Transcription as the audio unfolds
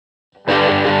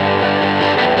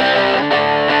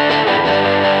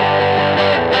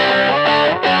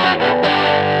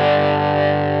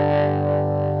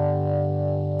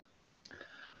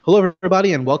Hello,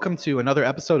 everybody, and welcome to another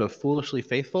episode of Foolishly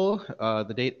Faithful.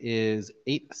 The date is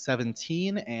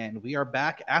 8/17, and we are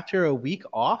back after a week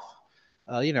off.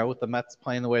 With the Mets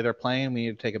playing the way they're playing, we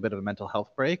need to take a bit of a mental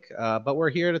health break. But we're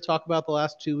here to talk about the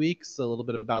last 2 weeks, a little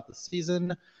bit about the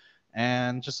season,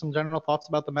 and just some general thoughts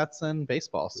about the Mets and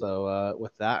baseball. So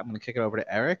with that, I'm going to kick it over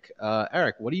to Eric.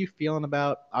 Eric, what are you feeling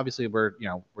about? Obviously, we're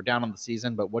down on the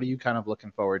season, but what are you kind of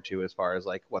looking forward to as far as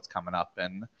like what's coming up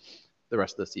and the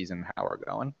rest of the season, how we're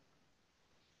going?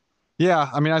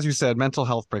 Yeah, I mean, as you said, mental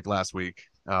health break last week.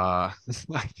 I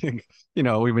think, we've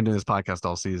been doing this podcast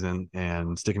all season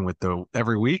and sticking with the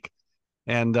every week.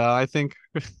 And I think,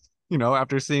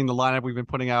 after seeing the lineup we've been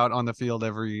putting out on the field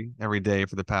every day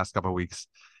for the past couple of weeks,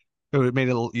 it made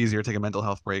it a little easier to take a mental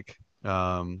health break.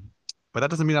 But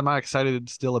that doesn't mean I'm not excited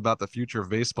still about the future of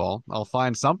baseball. I'll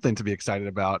find something to be excited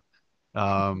about.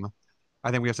 Um,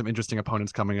 I think we have some interesting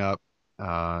opponents coming up.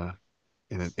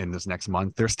 In this next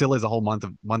month. There still is a whole month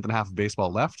and a half of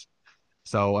baseball left.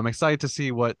 So I'm excited to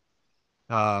see what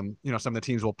some of the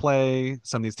teams will play,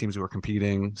 some of these teams who are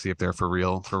competing, see if they're for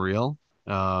real.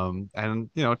 And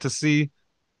to see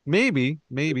maybe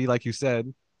like you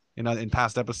said in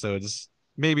past episodes,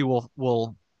 maybe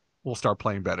we'll start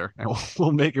playing better and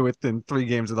we'll make it within 3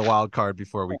 games of the wild card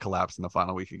before we collapse in the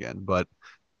final week again. But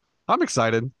I'm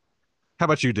excited. How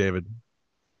about you, David?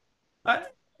 I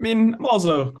mean, I'm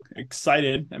also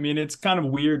excited. I mean, it's kind of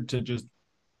weird to just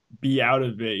be out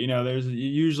of it.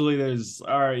 There's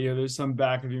all right, there's some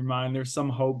back of your mind, there's some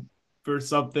hope for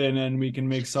something, and we can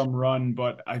make some run.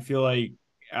 But I feel like,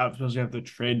 especially after the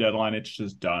trade deadline, it's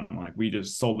just done. Like we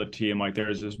just sold the team. Like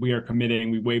we are committing.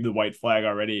 We waved the white flag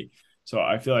already. So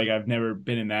I feel like I've never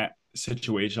been in that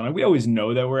situation. Like we always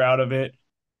know that we're out of it,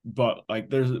 but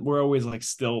like we're always like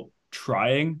still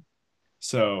trying.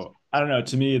 So I don't know.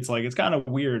 To me, it's like it's kind of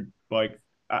weird. Like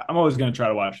I'm always gonna try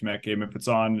to watch Met game if it's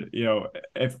on.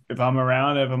 If I'm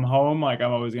around, if I'm home, like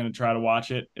I'm always gonna try to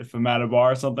watch it. If I'm at a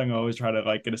bar or something, I always try to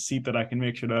like get a seat that I can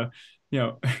make sure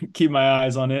to, keep my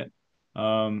eyes on it.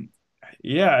 Um,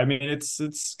 yeah, I mean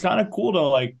it's kind of cool to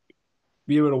like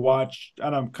be able to watch.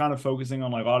 And I'm kind of focusing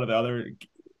on like a lot of the other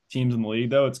teams in the league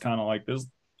though. It's kind of like this.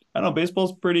 I don't know.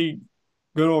 Baseball's pretty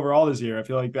good overall this year. I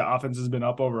feel like the offense has been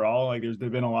up overall. Like there's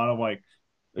been a lot of like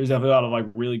there's definitely a lot of like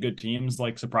really good teams.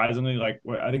 Like surprisingly, like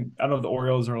I don't know if the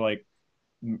Orioles are like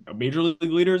major league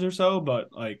leaders or so, but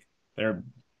like they're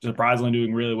surprisingly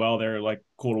doing really well. They're like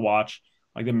cool to watch.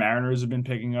 Like the Mariners have been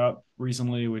picking up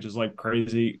recently, which is like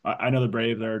crazy. I know the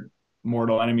Braves, they're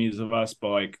mortal enemies of us, but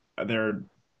like they're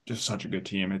just such a good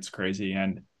team. It's crazy.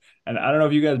 And I don't know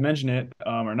if you guys mentioned it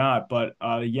or not, but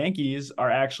the Yankees are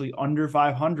actually under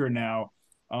 500 now.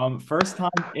 First time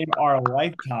in our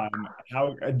lifetime,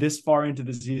 how this far into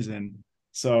the season.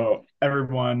 So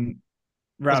everyone,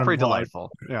 That's round of pretty applause.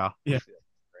 delightful. Yeah. Yeah.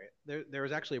 There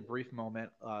was actually a brief moment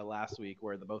last week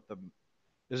where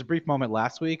there's a brief moment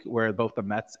last week where both the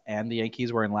Mets and the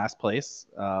Yankees were in last place,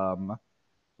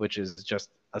 which is just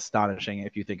astonishing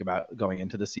if you think about going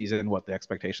into the season what the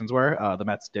expectations were. The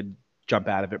Mets did jump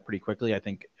out of it pretty quickly. I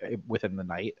think within the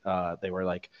night they were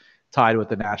like tied with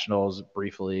the Nationals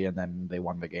briefly, and then they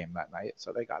won the game that night,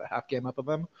 so they got a half game up of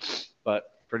them. But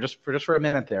for a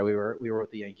minute there, we were with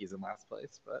the Yankees in last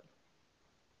place, but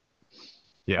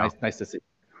Yeah. nice to see.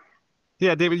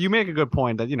 Yeah, David, you make a good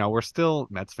point that, we're still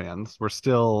Mets fans. We're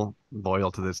still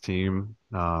loyal to this team.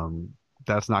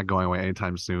 That's not going away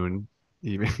anytime soon.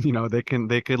 Even,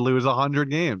 they could lose 100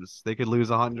 games. They could lose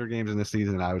 100 games in this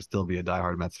season, and I would still be a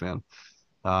diehard Mets fan.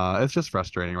 It's just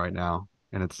frustrating right now,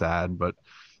 and it's sad, but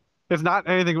it's not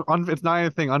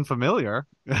anything unfamiliar.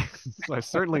 I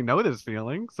certainly know this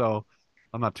feeling, so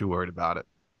I'm not too worried about it.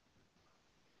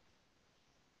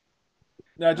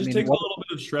 Yeah, it I just mean, takes a what little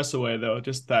bit of stress away though,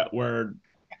 just that we're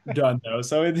done though.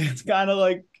 So it's kind of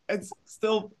like it's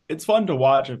fun to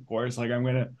watch, of course. Like I'm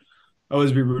gonna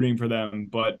always be rooting for them,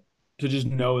 but to just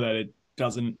know that it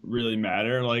doesn't really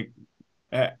matter, like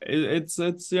it's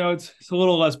a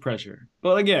little less pressure.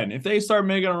 But again, if they start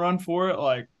making a run for it,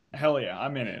 like hell yeah,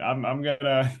 I'm in it. I'm gonna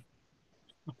Yeah,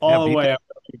 all the way.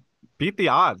 beat the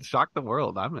odds, shock the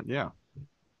world. Yeah.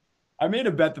 I made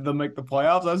a bet that they'll make the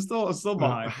playoffs. I'm still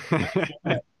behind.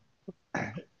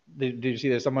 did you see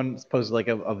there's someone posted like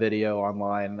a video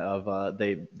online of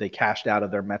they cashed out of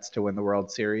their Mets to win the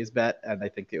World Series bet, and I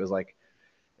think it was like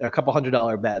a couple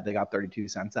 $100 bet. They got 32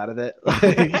 cents out of it. That's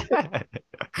They're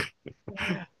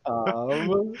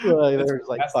just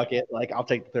like, fantastic. fuck it, like I'll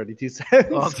take the 32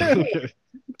 Well, cents.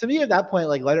 To me, at that point,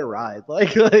 like let it ride.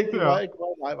 yeah,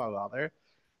 Why bother? it's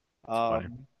funny.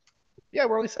 Yeah,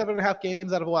 we're only 7.5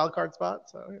 games out of a wild card spot,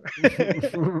 so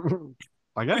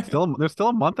Again, there's still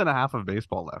a month and a half of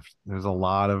baseball left. There's a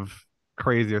lot of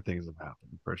crazier things have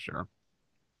happened for sure.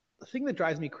 The thing that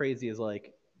drives me crazy is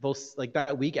like those like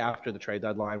that week after the trade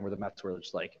deadline where the Mets were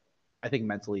just like, I think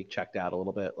mentally checked out a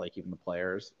little bit, like even the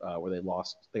players, where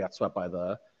they got swept by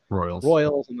the Royals.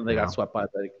 Royals, and then they Yeah. got swept by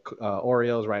the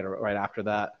Orioles right after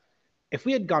that. If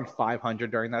we had gone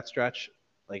 500 during that stretch,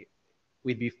 like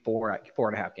we'd be four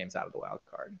and a half games out of the wild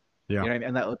card. Yeah. You know what I mean?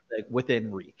 And that was like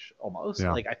within reach almost.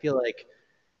 Yeah. Like I feel like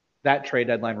that trade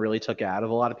deadline really took it out of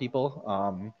a lot of people.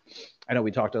 I know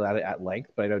we talked about it at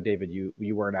length, but I know David, you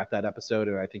weren't at that episode,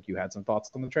 and I think you had some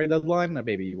thoughts on the trade deadline that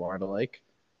maybe you wanted to like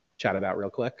chat about real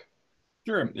quick.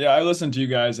 Sure. Yeah, I listened to you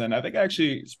guys, and I think I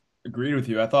actually agreed with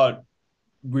you. I thought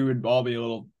we would all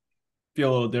feel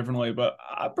a little differently, but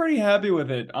I'm pretty happy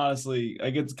with it, honestly.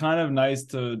 Like it's kind of nice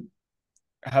to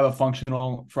have a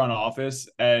functional front office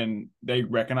and they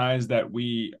recognize that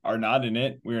we are not in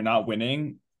it. We are not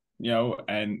winning,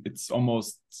 and it's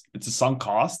a sunk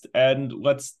cost, and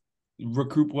let's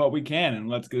recoup what we can and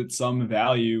let's get some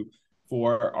value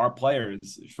for our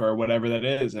players for whatever that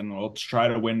is. And we'll try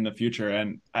to win in the future.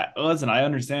 And listen, I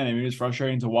understand. I mean, it's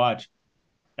frustrating to watch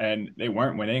and they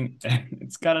weren't winning.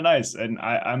 It's kind of nice. And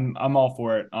I'm all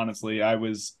for it. Honestly,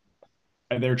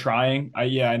 they're trying.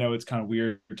 I know it's kind of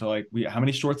weird to like, how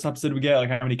many shortstops did we get? Like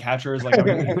how many catchers? Like how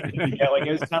many did we get? Like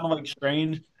it was kind of like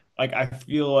strange. Like I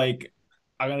feel like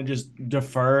I'm gonna just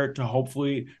defer to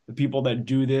hopefully the people that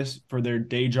do this for their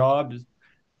day jobs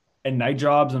and night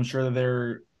jobs. I'm sure that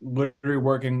they're literally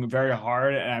working very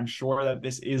hard, and I'm sure that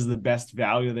this is the best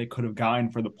value they could have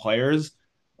gotten for the players.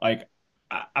 Like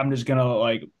I'm just gonna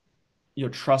like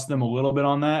trust them a little bit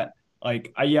on that.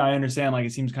 Like, I understand. Like,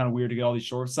 it seems kind of weird to get all these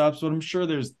shortstops, but I'm sure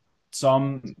that's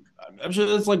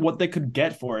like what they could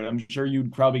get for it. I'm sure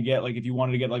you'd probably get like if you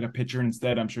wanted to get like a pitcher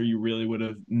instead. I'm sure you really would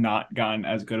have not gotten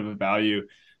as good of a value.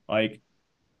 Like,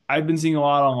 I've been seeing a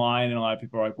lot online, and a lot of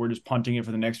people are like, we're just punting it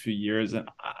for the next few years, and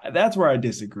that's where I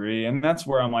disagree, and that's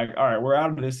where I'm like, all right, we're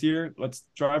out of this year. Let's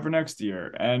try for next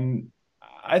year, and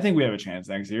I think we have a chance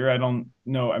next year. I don't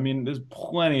know. I mean, there's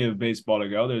plenty of baseball to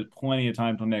go. There's plenty of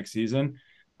time till next season.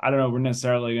 I don't know if we're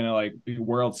necessarily going to like be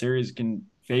World Series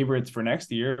favorites for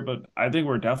next year, but I think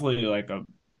we're definitely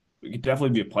we could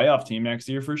definitely be a playoff team next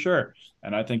year for sure.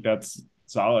 And I think that's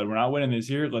solid. We're not winning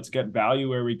this year. Let's get value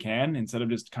where we can instead of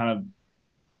just kind of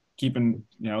keeping,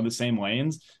 the same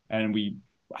lanes. And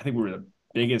I think we were the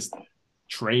biggest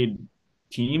trade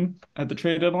team at the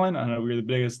trade deadline. I don't know. We were the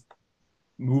biggest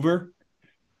mover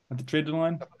at the trade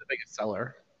deadline. The biggest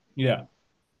seller. Yeah.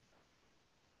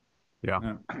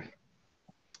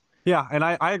 Yeah, and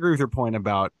I agree with your point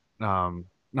about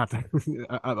not to,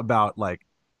 about like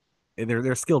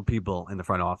they're skilled people in the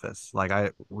front office. Like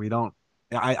I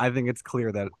think it's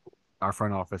clear that our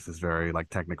front office is very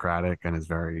like technocratic and is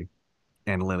very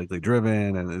analytically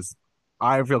driven and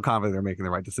I feel confident they're making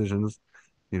the right decisions.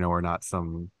 We're not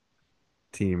some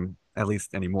team, at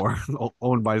least anymore,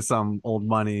 owned by some old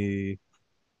money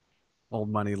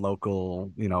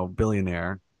local,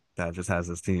 billionaire that just has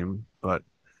his team. But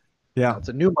yeah, it's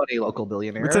a new money local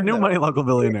billionaire. It's a new money local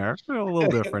billionaire. A little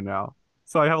different now.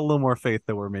 So I have a little more faith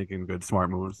that we're making good, smart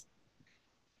moves.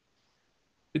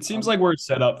 It seems like we're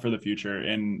set up for the future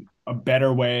in a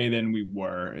better way than we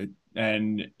were.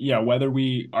 And whether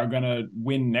we are going to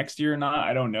win next year or not,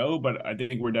 I don't know. But I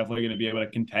think we're definitely going to be able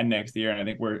to contend next year. And I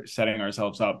think we're setting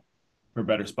ourselves up for a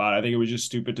better spot. I think it was just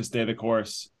stupid to stay the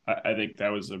course. I think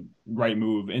that was a right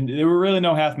move. And there were really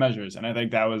no half measures. And I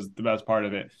think that was the best part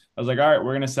of it. I was like, all right,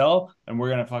 we're going to sell and we're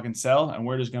going to fucking sell. And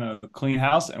we're just going to clean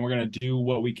house and we're going to do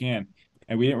what we can.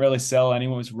 And we didn't really sell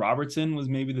anyone. Robertson was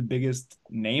maybe the biggest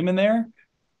name in there.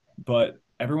 But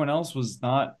everyone else was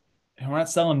not. We're not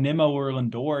selling Nimmo or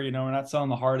Lindor. We're not selling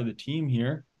the heart of the team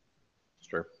here. It's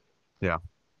true. Yeah.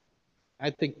 I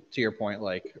think to your point,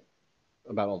 like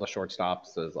about all the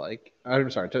shortstops, is like I'm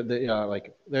sorry,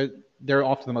 like they're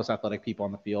often the most athletic people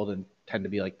on the field and tend to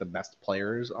be like the best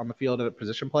players on the field at a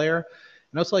position player.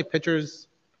 And also like pitchers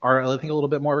are I think a little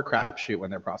bit more of a crapshoot when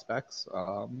they're prospects.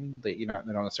 They don't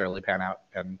necessarily pan out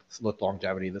and with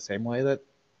longevity the same way that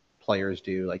players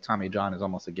do. Like Tommy John is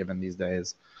almost a given these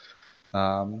days.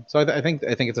 So I think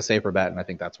it's a safer bet, and I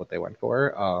think that's what they went for.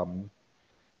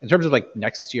 In terms of like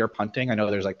next year punting, I know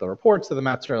there's like the reports that the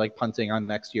Mets are like punting on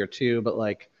next year too, but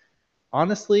like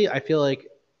honestly, I feel like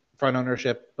front owner,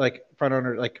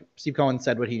 like Steve Cohen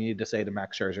said what he needed to say to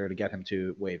Max Scherzer to get him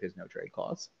to waive his no trade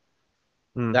clause.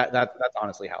 That's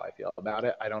honestly how I feel about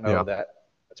it. I don't know that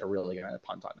that's really going to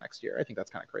punt on next year. I think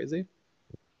that's kind of crazy.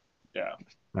 Yeah,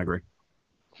 I agree.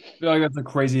 I feel like that's a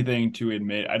crazy thing to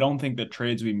admit. I don't think the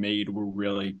trades we made were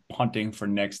really punting for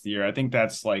next year. I think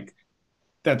that's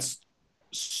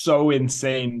so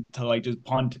insane to like just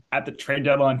punt at the trade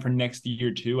deadline for next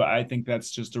year too. I think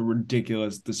that's just a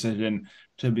ridiculous decision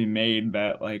to be made.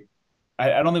 That like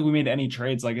I don't think we made any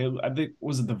trades. Like I think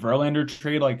was it the Verlander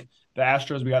trade? Like the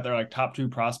Astros, we got their like top two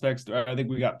prospects. I think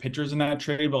we got pitchers in that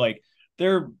trade, but like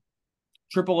they're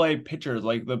AAA pitchers.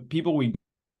 Like the people we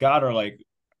got are like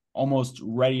almost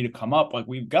ready to come up. Like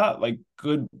we've got like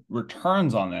good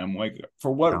returns on them. Like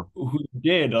for what who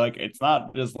did. Like it's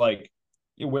not just like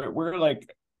we're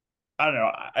like I don't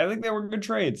know. I think they were good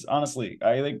trades. Honestly,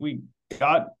 I think we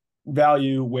got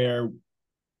value where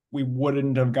we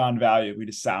wouldn't have gone value if we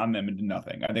just sat on them and did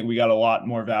nothing. I think we got a lot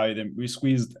more value than we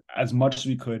squeezed as much as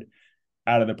we could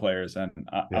out of the players, and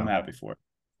I'm happy for it.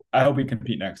 I hope we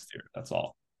compete next year. That's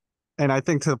all. And I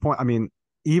think to the point, I mean,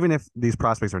 even if these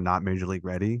prospects are not major league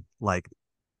ready, like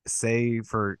say,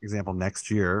 for example, next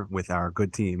year with our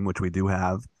good team, which we do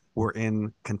have, we're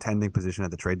in contending position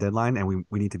at the trade deadline and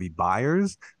we need to be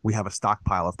buyers. We have a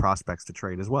stockpile of prospects to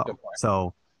trade as well.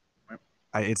 So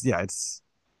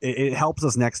it helps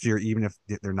us next year, even if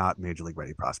they're not major league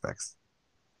ready prospects.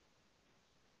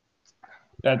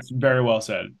 That's very well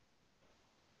said.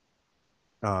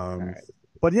 Right.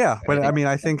 But yeah, but I mean,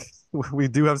 I think we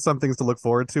do have some things to look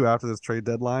forward to after this trade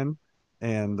deadline.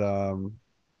 And I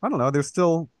don't know, there's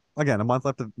still, again, month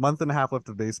and a half left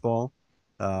of baseball.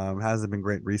 Hasn't been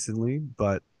great recently,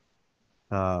 but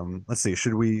let's see.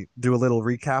 Should we do a little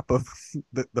recap of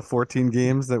the 14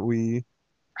 games that we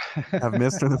have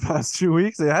missed in the past 2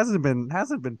 weeks? It hasn't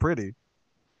been pretty.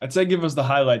 I'd say give us the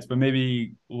highlights, but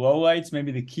maybe lowlights,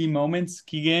 maybe the key moments,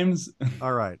 key games.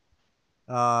 All right.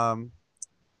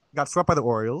 Got swept by the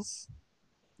Orioles.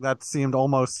 That seemed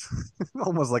almost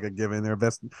like a given. They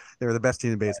were the best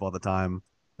team in baseball at the time.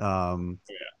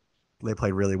 They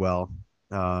played really well.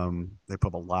 They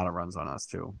put a lot of runs on us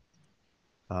too.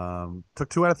 Took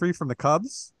 2 out of 3 from the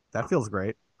Cubs. That feels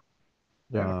great.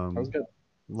 Yeah, that was good.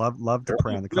 Love to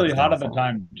pray on the Cubs. Really hot at the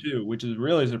time too, which is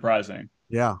really surprising.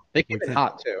 Yeah, they came in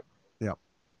hot too. Yeah.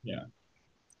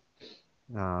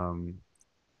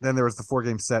 Then there was the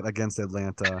 4-game set against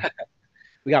Atlanta.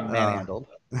 We got manhandled.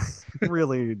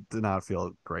 Really did not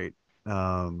feel great. We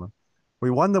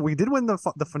did win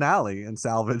the finale and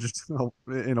salvaged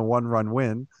in a 1-run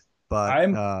win,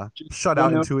 but shut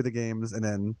out in 2 of the games, and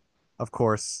then of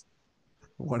course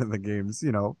one of the games,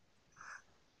 it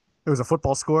was a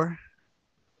football score.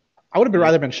 I would have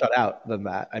rather been shut out than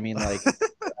that. I mean, like,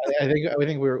 I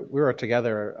think we were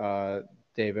together,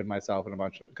 David, myself, and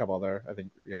a couple other. I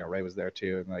think Ray was there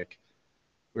too, and like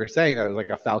we were saying, it was like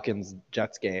a Falcons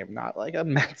Jets game, not like a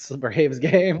Mets Braves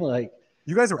game. Like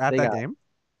you guys were at that game?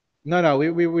 No,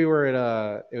 we were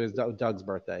at it was Doug's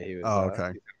birthday. He was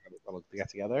okay. We got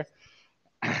together.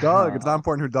 Doug, it's not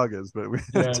important who Doug is, but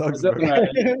Doug's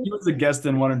he was a guest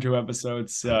in 1 or 2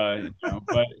 episodes,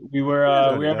 but we were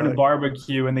having a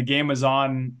barbecue and the game was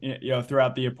on,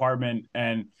 throughout the apartment,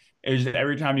 and it was just,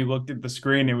 every time you looked at the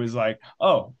screen, it was like,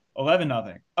 oh,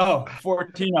 11-0, oh,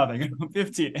 14-0,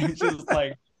 15. It's just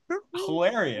like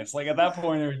hilarious. Like at that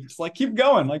point, they're just like, keep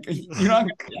going. Like you're not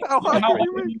how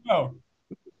you know.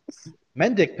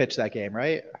 Mendick pitched that game,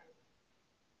 right?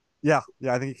 Yeah.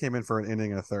 I think he came in for an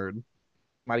inning and a third.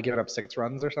 Might have given up 6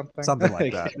 runs or something. Something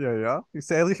like that. Yeah. He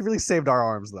really saved our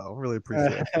arms, though. Really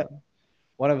appreciate it.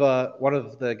 One of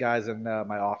the guys in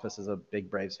my office is a big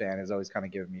Braves fan. He's always kind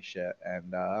of giving me shit,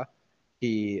 and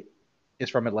he is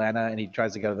from Atlanta, and he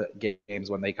tries to go to the games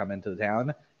when they come into the town.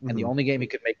 Mm-hmm. And the only game he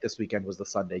could make this weekend was the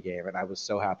Sunday game, and I was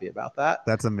so happy about that.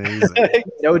 That's amazing.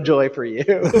 No joy for you.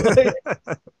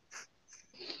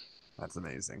 That's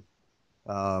amazing.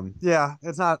 Yeah,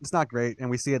 it's not great,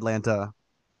 and we see Atlanta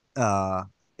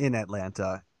in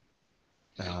Atlanta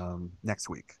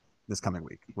this coming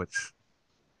week, which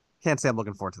can't say I'm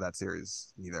looking forward to that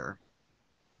series either.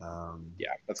 Yeah,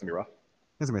 that's gonna be rough.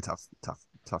 It's gonna be tough.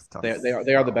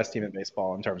 They are the best team in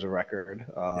baseball in terms of record.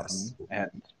 Yes.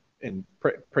 And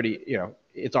pretty,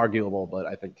 it's arguable, but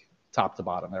I think top to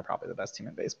bottom, they're probably the best team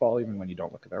in baseball, even when you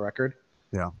don't look at their record.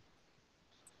 Yeah.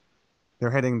 Their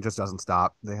hitting just doesn't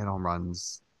stop. They hit home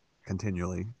runs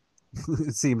continually.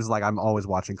 It seems like I'm always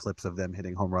watching clips of them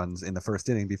hitting home runs in the first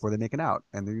inning before they make an out,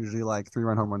 and they're usually like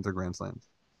 3-run home runs or grand slams,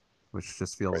 which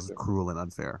just feels cruel and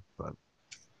unfair. But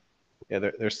yeah,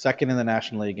 they're second in the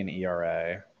National League in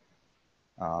ERA.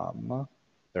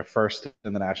 They're first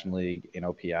in the National League in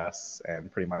OPS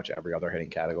and pretty much every other hitting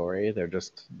category. They're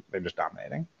just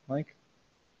dominating. Like,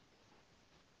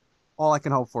 all I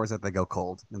can hope for is that they go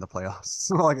cold in the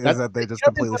playoffs. Is that they just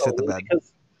completely shit the bed.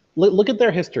 Look at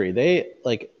their history. They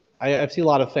I've seen a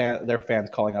lot of their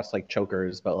fans calling us like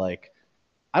chokers, but like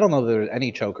I don't know that there's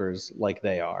any chokers like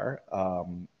they are.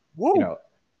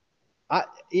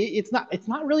 It's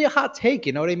not really a hot take.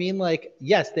 You know what I mean? Like,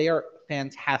 yes, they are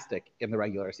fantastic in the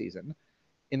regular season.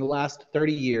 In the last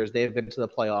 30 years, they have been to the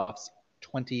playoffs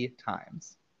 20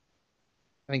 times.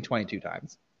 I think 22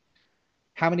 times.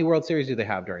 How many World Series do they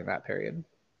have during that period?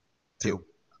 2.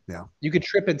 Yeah. You could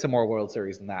trip into more World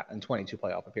Series than that in 22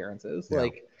 playoff appearances. Yeah.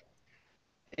 Like,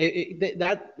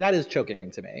 that is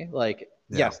choking to me. Like,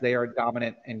 yes, they are a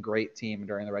dominant and great team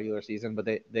during the regular season, but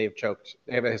they've choked.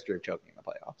 They have a history of choking in the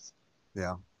playoffs.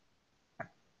 Yeah.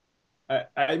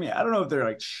 I mean, I don't know if they're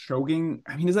like choking.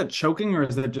 I mean, is that choking or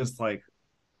is that just like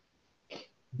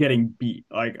getting beat?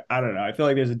 Like, I don't know. I feel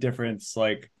like there's a difference.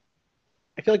 Like,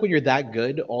 I feel like when you're that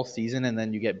good all season and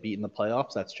then you get beat in the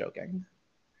playoffs, that's choking.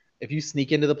 If you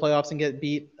sneak into the playoffs and get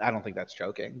beat, I don't think that's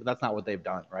choking. But that's not what they've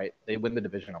done, right? They win the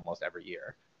division almost every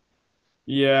year.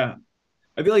 Yeah.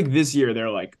 I feel like this year they're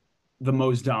like the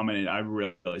most dominant I've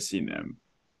really seen them.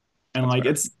 And that's like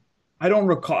fair. I don't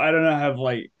recall, I don't know, have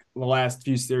like the last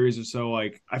few series or so,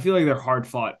 like I feel like they're hard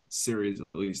fought series, at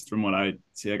least from what I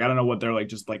see. Like I don't know what they're like,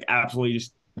 just like absolutely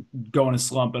just going a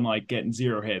slump and like getting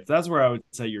 0 hits. That's where I would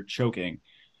say you're choking.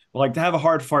 But like to have a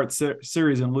hard fought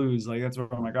series and lose, like that's where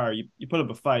I'm like, all right, you put up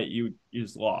a fight, you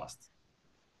just lost.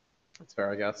 That's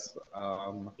fair, I guess.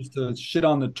 Just to shit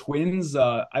on the Twins,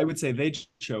 I would say they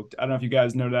choked. I don't know if you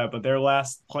guys know that, but their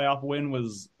last playoff win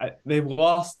was they've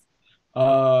lost.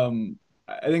 I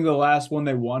think the last one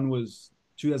they won was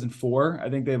 2004. I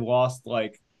think they've lost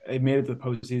they've made it to the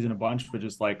postseason a bunch, but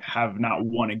just like have not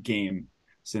won a game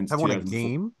since. Have won a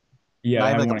game? Yeah,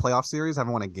 not even like a playoff series.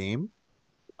 Haven't won a game.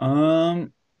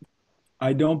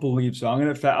 I don't believe so.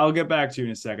 I'll get back to you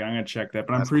in a second. I'm gonna check that,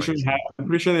 but I'm pretty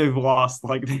sure they've lost.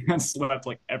 Like they have swept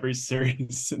like every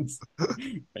series since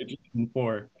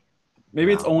 2004.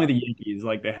 Maybe it's only the Yankees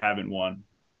like they haven't won.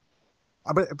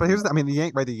 But here's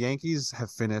the Yankees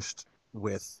have finished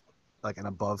with like an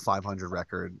above 500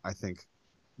 record. I think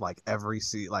like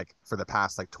for the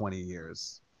past like 20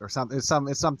 years or something. It's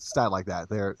some stat like that.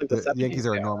 The Yankees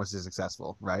are enormously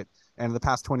successful, right? And in the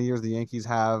past 20 years, the Yankees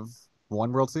have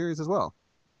won World Series as well.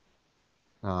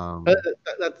 I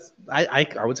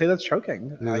would say that's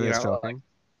choking. Choking.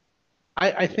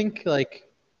 I think like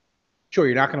sure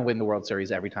you're not going to win the World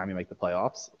Series every time you make the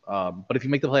playoffs, but if you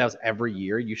make the playoffs every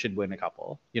year, you should win a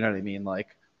couple. You know what I mean?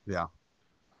 Like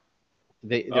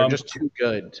they're just too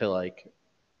good to like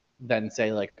then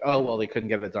say like, oh well, they couldn't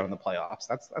get it done in the playoffs.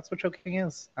 That's what choking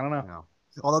is. I don't know. Yeah.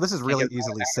 Although this is really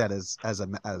easily said as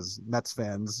Mets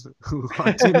fans who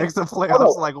our team makes the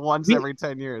playoffs like once every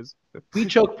 10 years. We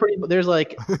choke we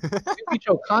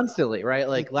choke constantly, right?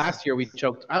 Like last year we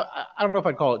choked. I don't know if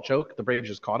I'd call it choke. The Braves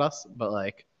just caught us, but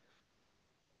like,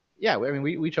 yeah, I mean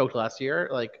we choked last year.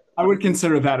 Like I would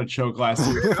consider that a choke last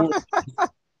year.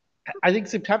 I think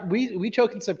September we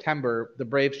choke in September. The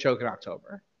Braves choke in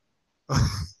October.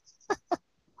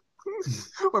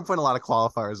 We're putting a lot of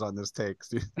qualifiers on this take,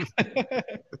 dude.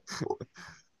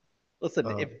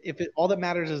 Listen, if all that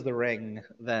matters is the ring,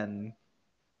 then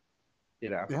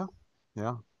Yeah.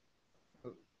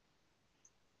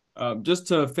 Just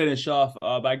to finish off,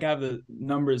 I have the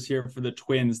numbers here for the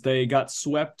Twins. They got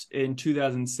swept in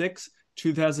 2006,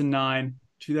 2009,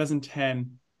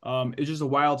 2010. It's just a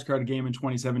wild card game in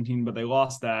 2017, but they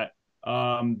lost that.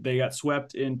 They got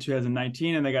swept in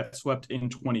 2019 and they got swept in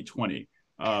 2020.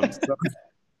 So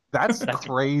that's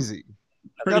crazy.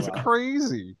 That's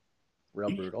crazy.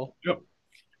 Real brutal. Yep.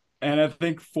 And I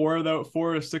think 4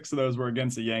 or 6 of those were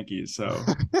against the Yankees. So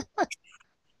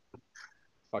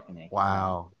fucking Yankees.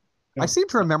 Wow. I seem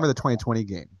to remember the 2020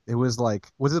 game. It was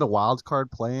was it a wild card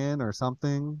play-in or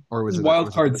something? Or was it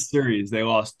wild card series? They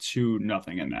lost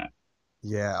 2-0 in that.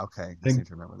 Yeah, okay. I seem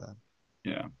to remember that.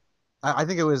 Yeah. I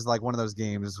think it was like one of those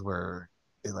games where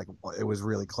it was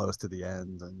really close to the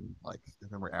end, and like I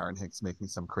remember Aaron Hicks making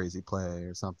some crazy play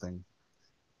or something.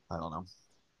 I don't know.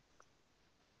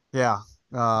 Yeah,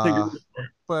 but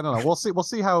I don't know. We'll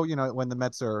see how when the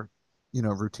Mets are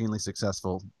routinely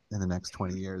successful in the next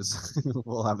 20 years,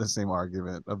 we'll have the same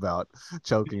argument about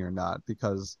choking or not,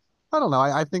 because I don't know.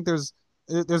 I think there's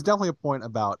definitely a point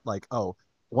about like, oh,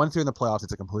 once you're in the playoffs,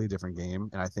 it's a completely different game,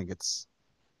 and I think it's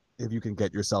if you can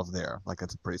get yourself there, like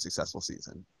it's a pretty successful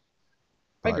season.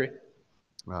 I agree.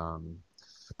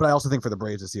 But I also think for the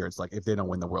Braves this year, it's like if they don't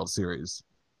win the World Series,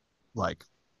 like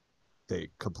they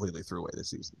completely threw away the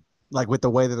season. Like with the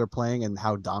way that they're playing and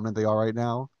how dominant they are right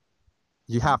now,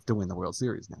 you have to win the World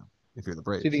Series now if you're the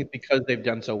Braves. Do you think it's because they've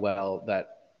done so well that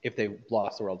if they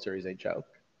lost the World Series, they choke?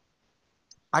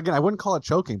 Again, I wouldn't call it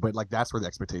choking, but like that's where the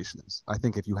expectation is. I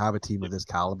think if you have a team of this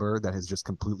caliber that has just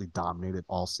completely dominated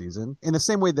all season, in the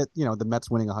same way that the Mets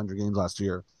winning 100 games last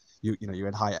year, you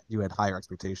had higher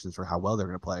expectations for how well they're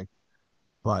going to play.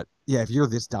 But yeah, if you're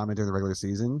this dominant during the regular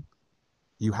season,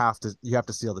 you have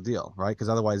to seal the deal, right? Because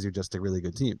otherwise you're just a really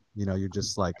good team. You're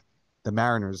just like the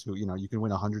Mariners who, you can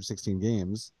win 116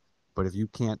 games, but if you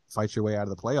can't fight your way out of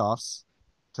the playoffs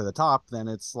to the top, then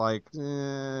it's like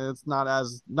it's not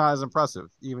as impressive,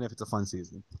 even if it's a fun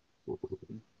season.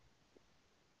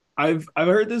 I've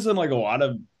heard this in like a lot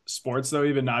of sports though,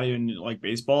 even not even like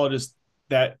baseball, just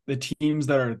that the teams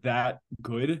that are that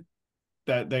good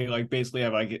that they like basically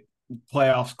have like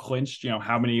playoffs clinched,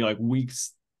 how many like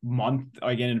weeks, month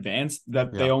like in advance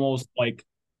that they Yeah, almost like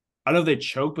I don't know if they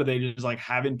choke, but they just like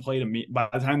haven't played by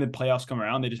the time the playoffs come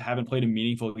around, they just haven't played a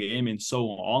meaningful game in so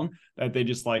long that they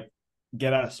just like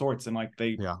get out of sorts and like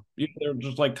yeah, they're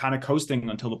just like kind of coasting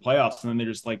until the playoffs, and then they're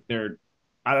just like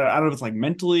I don't know if it's like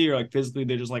mentally or like physically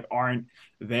they just like aren't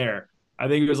there. I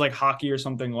think it was like hockey or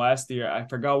something last year. I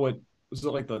forgot what was it,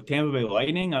 like the Tampa Bay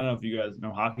Lightning. I don't know if you guys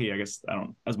know hockey. I guess I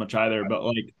don't as much either, but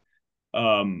like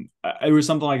it was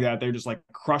something like that. They just like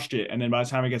crushed it, and then by the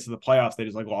time it gets to the playoffs, they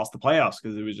just like lost the playoffs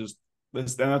because it was just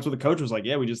this. And that's what the coach was like.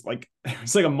 Yeah, we just like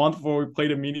it's like a month before we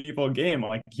played a meaningful game.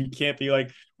 Like you can't be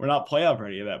like we're not playoff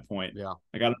ready at that point. yeah,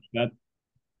 Like I don't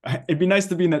that it'd be nice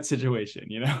to be in that situation,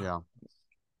 yeah.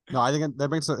 No, I think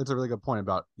that it's a really good point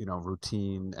about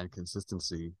routine and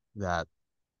consistency. That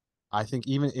I think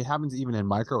even it happens even in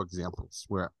micro examples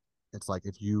where it's like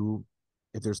if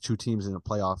there's two teams in a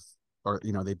playoff or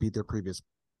they beat their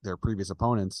previous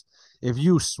opponents, if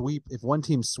one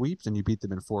team sweeps and you beat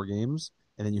them in 4 games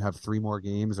and then you have 3 more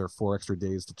games or 4 extra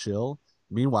days to chill,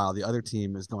 meanwhile the other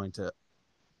team is going to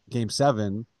game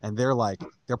 7 and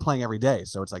they're playing every day,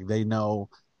 so it's like they know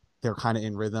they're kind of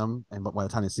in rhythm, and but by the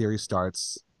time the series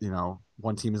starts,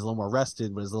 one team is a little more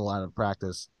rested but is a little out of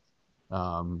practice.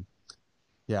 um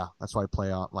yeah, that's why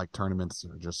playoff like tournaments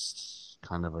are just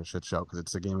kind of a shit show because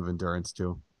it's a game of endurance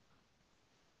too.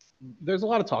 There's a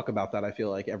lot of talk about that. I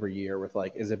feel like every year with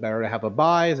like, is it better to have a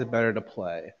bye? Is it better to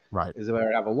play? Right. Is it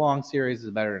better to have a long series? Is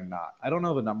it better to not? I don't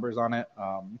know the numbers on it.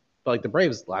 But like the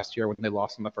Braves last year when they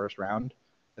lost in the first round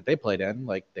that they played in,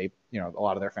 like a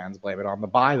lot of their fans blame it on the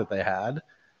bye that they had.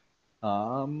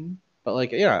 But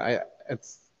like, yeah,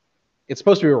 it's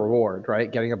supposed to be a reward,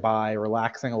 right? Getting a bye,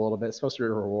 relaxing a little bit, it's supposed to be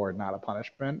a reward, not a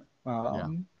punishment. Yeah.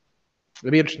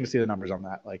 It'd be interesting to see the numbers on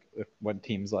that, like if when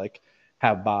teams like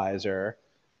have buys or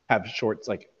have shorts,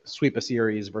 like sweep a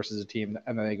series versus a team,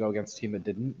 and then they go against a team that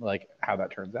didn't, like how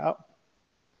that turns out.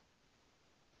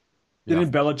 Yeah.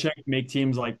 Didn't Belichick make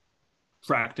teams like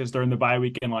practice during the bye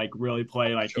week and like really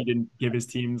play? Like he Sure. didn't give his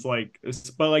teams like,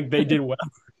 but like they did well,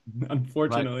 Right.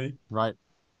 unfortunately. Right.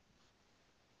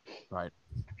 Right.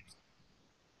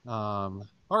 All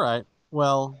right.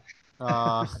 Well,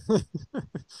 uh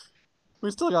we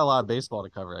still got a lot of baseball to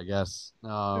cover, I guess.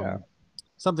 Yeah.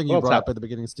 Something What you else brought up at happened? the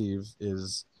beginning, Steve,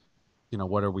 is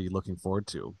what are we looking forward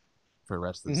to for the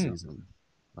rest of the Mm-hmm. season?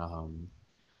 Um,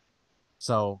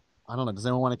 so I don't know. Does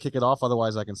anyone want to kick it off?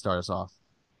 Otherwise, I can start us off.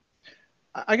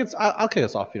 I'll kick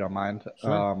us off if you don't mind.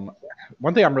 Sure.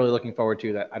 One thing I'm really looking forward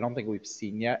to that I don't think we've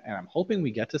seen yet, and I'm hoping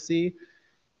we get to see,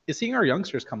 is seeing our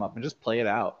youngsters come up and just play it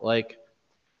out. Like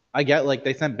I get like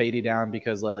they sent Beatty down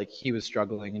because like he was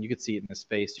struggling, and you could see it in his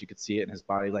face, you could see it in his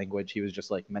body language. He was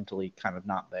just like mentally kind of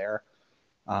not there.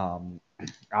 Um,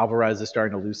 Alvarez is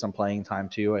starting to lose some playing time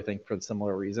too. I think for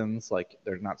similar reasons, like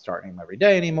they're not starting him every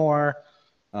day anymore.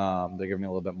 They're giving me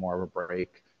a little bit more of a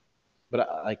break. But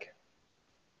like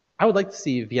I would like to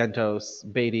see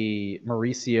Vientos, Beatty,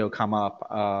 Mauricio come up,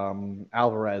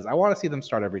 Alvarez. I want to see them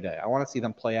start every day. I want to see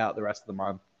them play out the rest of the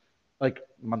month, like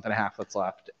month and a half that's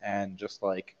left, and just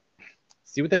like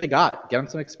see what they got. Get them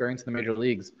some experience in the major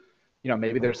leagues.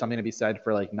 Maybe there's something to be said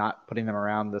for like not putting them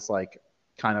around this like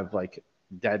kind of like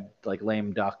dead, like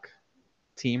lame duck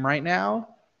team right now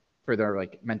for their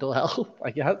like mental health,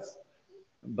 I guess.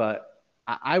 But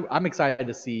I'm excited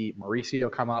to see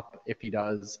Mauricio come up if he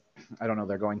does. I don't know if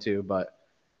they're going to, but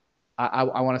I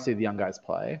want to see the young guys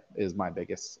play is my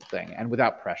biggest thing, and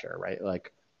without pressure, right?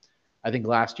 Like I think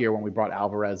last year when we brought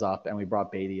Alvarez up and we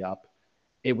brought Beatty up,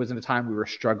 it was in a time we were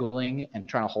struggling and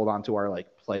trying to hold on to our like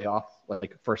playoff,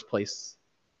 like first place,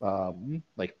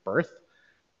 like berth.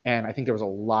 And I think there was a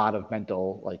lot of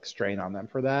mental like strain on them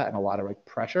for that and a lot of like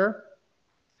pressure.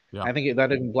 Yeah. I think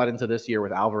that even bled into this year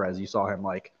with Alvarez. You saw him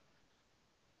like,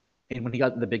 and when he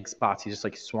got in the big spots, he just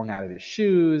like swung out of his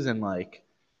shoes and like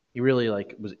he really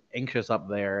like was anxious up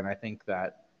there. And I think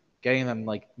that getting them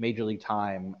like major league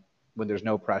time when there's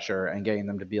no pressure and getting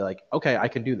them to be like, okay, I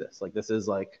can do this. Like this is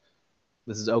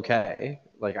okay.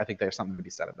 Like I think there's something to be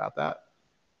said about that.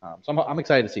 So I'm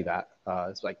excited to see that.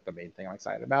 It's like the main thing I'm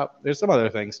excited about. There's some other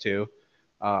things too.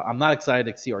 I'm not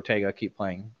excited to see Ortega keep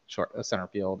playing center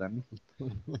field and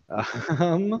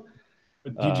um,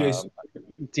 DJ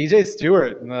DJ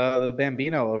Stewart, the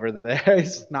Bambino over there,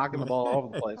 he's knocking the ball all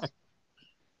over the place.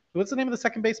 What's the name of the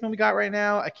second baseman we got right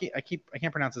now? I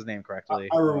can't pronounce his name correctly.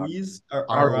 Ruiz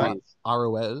Ruiz.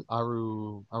 Aruez. Aruiz.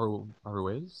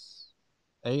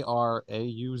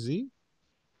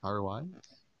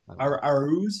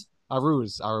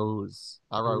 Arauz.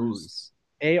 Arauz,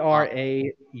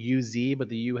 but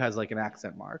the U has like an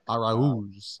accent mark.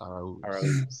 Arauz.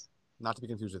 Not to be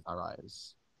confused with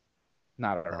Arise.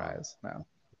 Not Arise, no.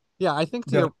 Yeah, I think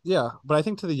but I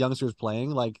think to the youngsters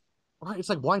playing, like, right, it's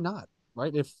like, why not?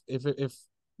 Right? If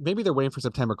maybe they're waiting for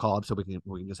September call-up so we can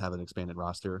just have an expanded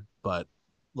roster, but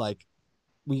like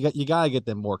you gotta get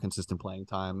them more consistent playing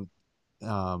time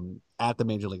at the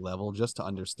major league level just to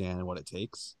understand what it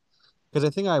takes. Because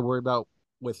the thing I worry about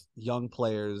with young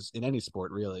players in any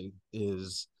sport really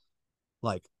is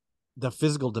like the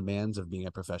physical demands of being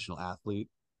a professional athlete.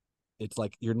 It's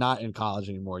like you're not in college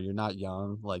anymore. You're not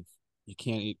young. Like you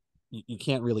can't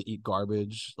really eat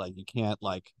garbage. Like you can't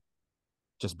like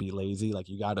just be lazy. Like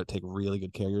you got to take really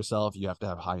good care of yourself. You have to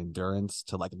have high endurance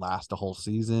to like last a whole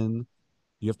season.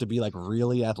 You have to be like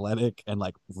really athletic and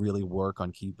like really work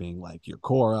on keeping like your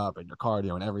core up and your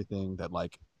cardio and everything that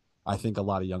like I think a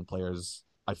lot of young players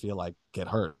I feel like get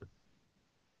hurt.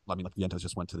 I mean, like Vientos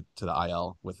just went to the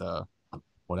IL with a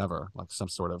whatever, like some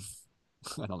sort of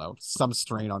I don't know, some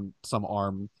strain on some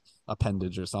arm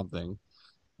appendage or something.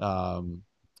 But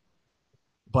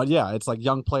yeah, it's like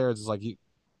young players is like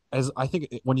as I think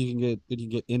when you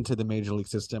get into the major league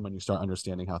system and you start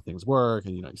understanding how things work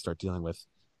and you start dealing with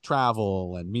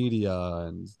travel and media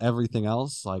and everything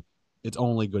else, like it's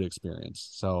only good experience.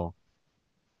 So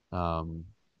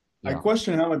I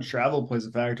question how much travel plays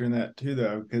a factor in that too,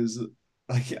 though, because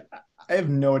like I have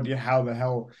no idea how the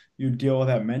hell you deal with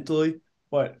that mentally.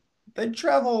 But they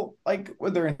travel like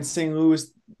when they're in St.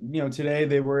 Louis, today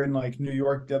they were in like New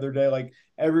York the other day. Like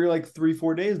every like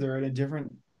 3-4 days they're in a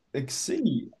different like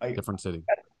city. Like different city.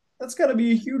 That's got to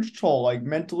be a huge toll, like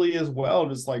mentally as well.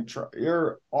 Just like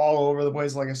you're all over the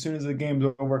place. Like as soon as the game's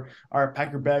over, all right,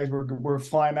 pack your bags. We're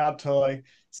flying out to like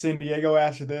San Diego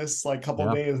after this, like couple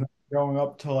of days, going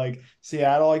up to like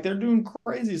Seattle. Like they're doing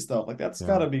crazy stuff. Like that's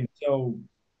got to be so.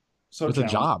 It's a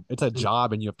job. It's a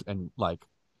job, and you have to, and like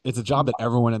it's a job that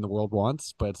everyone in the world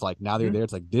wants. But it's like now they're there.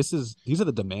 It's like these are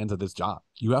the demands of this job.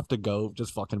 You have to go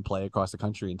just fucking play across the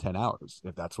country in 10 hours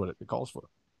if that's what it calls for.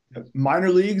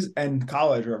 Minor leagues and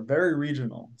college are very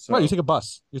regional. So right, you take a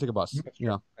bus.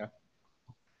 Yeah.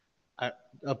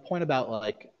 A point about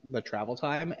like the travel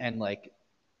time and like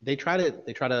they try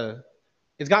to.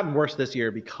 It's gotten worse this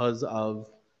year because of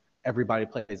everybody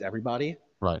plays everybody.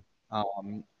 Right.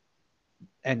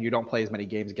 And you don't play as many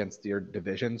games against your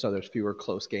division, so there's fewer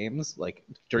close games, like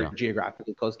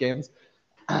geographically close games.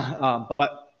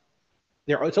 But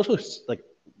it's also like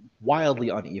wildly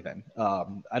uneven.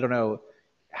 I don't know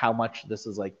how much this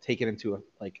is like taken into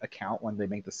account when they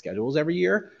make the schedules every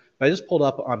year. But I just pulled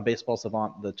up on Baseball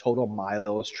Savant the total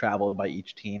miles traveled by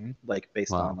each team, like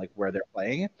based on like where they're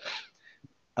playing.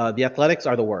 The Athletics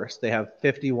are the worst. They have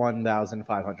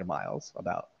 51,500 miles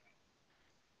about.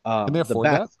 Can they afford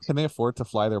that? Can they afford to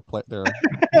fly their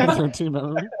team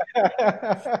member?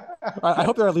 I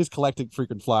hope they're at least collecting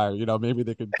frequent flyer. Maybe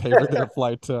they could pay for their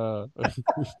flight to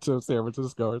San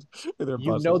Francisco.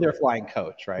 They're flying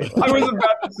coach, right? I was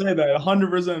about to say that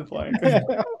 100% flying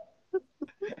coach.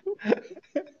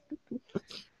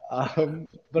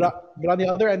 But on the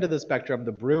other end of the spectrum,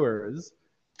 the Brewers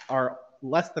are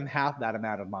less than half that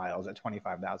amount of miles at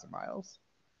 25,000 miles.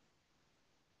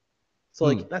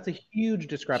 So that's a huge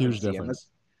discrepancy. Huge difference.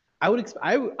 I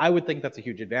would think that's a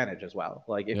huge advantage as well.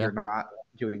 Like if you're not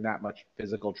doing that much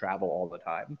physical travel all the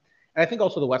time. And I think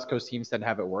also the West Coast teams tend to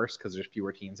have it worse because there's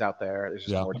fewer teams out there. There's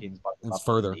just more teams. It's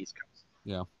further. The East Coast.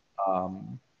 Yeah.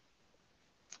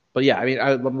 But yeah, I mean,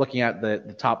 I'm looking at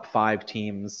the top 5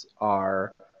 teams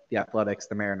are the Athletics,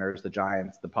 the Mariners, the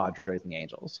Giants, the Padres, and the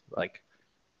Angels.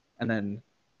 And then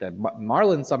the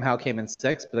Marlins somehow came in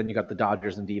 6th, but then you got the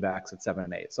Dodgers and D-backs at 7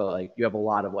 and 8. So like you have a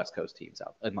lot of West Coast teams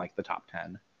out in like the top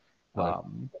 10. Right.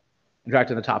 In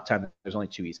fact, in the top 10, there's only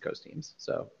 2 East Coast teams.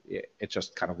 So it's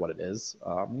just kind of what it is,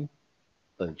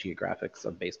 the geographics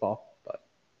of baseball. But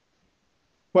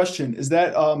question, is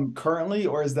that currently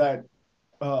or is that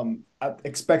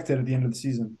expected at the end of the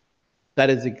season?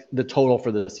 That is the total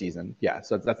for the season. Yeah,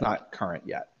 so that's not current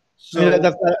yet. So I mean,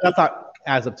 that's not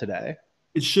as of today.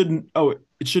 It shouldn't. Oh,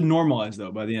 it should normalize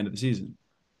though by the end of the season.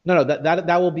 No,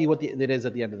 that will be what it is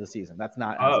at the end of the season. That's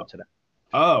not as of today.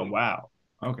 Oh wow.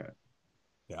 Okay.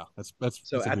 Yeah, that's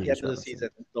So a at huge the end of the discrepancy. season,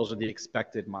 those are the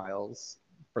expected miles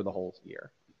for the whole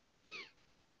year.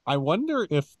 I wonder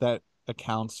if that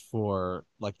accounts for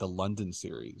like the London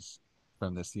series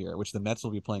from this year, which the Mets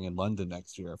will be playing in London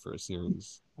next year for a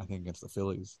series, I think against the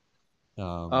Phillies.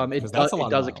 Because that's a It lot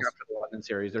of does account miles. for the London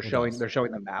series. It does. They're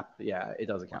showing the map. Yeah, it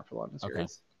does account for the London Okay.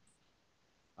 series,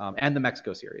 and the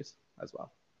Mexico series as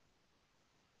well.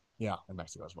 Yeah, in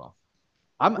Mexico as well.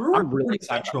 Brewers I'm are really pretty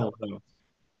excited central, about that. though.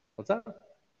 What's that?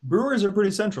 Brewers are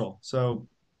pretty central, so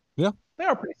Yeah, They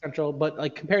are pretty central, but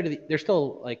like compared to they're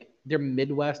still like they're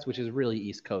Midwest, which is really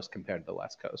East Coast compared to the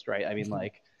West Coast, right? I mean,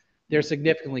 like they're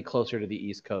significantly closer to the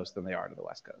East Coast than they are to the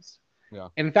West Coast. yeah.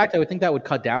 And in fact, I would think that would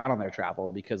cut down on their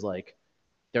travel because like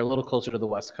they're a little closer to the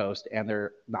West Coast and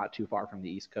they're not too far from the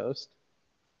East Coast.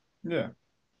 yeah.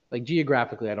 Like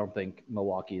geographically, I don't think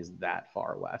Milwaukee is that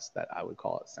far west that I would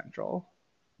call it central.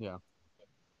 Yeah.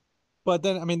 But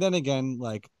then, I mean, then again,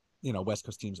 like, West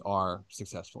Coast teams are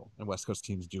successful and West Coast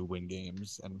teams do win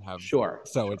games and have, Sure.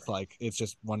 so sure. it's like, it's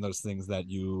just one of those things that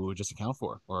you just account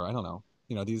for, or I don't know.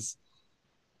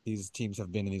 These teams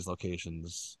have been in these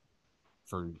locations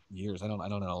for years. I don't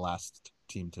know the last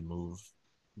team to move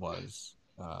was,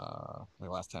 the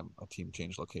last time a team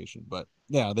changed location, but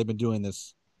yeah, they've been doing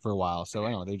this for a while. So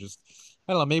I don't know.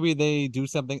 I don't know. Maybe they do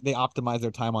something, they optimize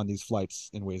their time on these flights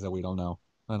in ways that we don't know.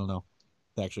 I don't know.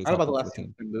 That actually is I don't know helpful about for the the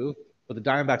last team team. to move, but the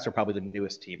Diamondbacks are probably the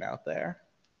newest team out there.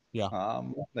 Yeah.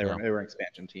 They Yeah. were an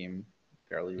expansion team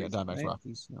fairly Yeah. Diamondbacks,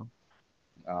 recently.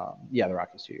 Rockies. Yeah, the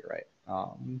Rockies too. You're right.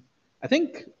 I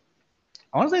think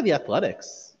I want to say the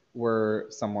Athletics were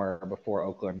somewhere before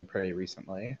Oakland pretty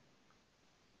recently,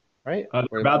 right?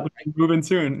 They're about to be moving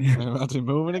soon. They're about to be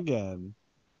moving again.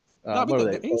 No, I mean, what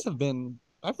were they? the A's have been,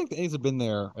 I think the A's have been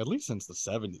there at least since the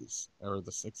 70s or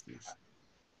the 60s.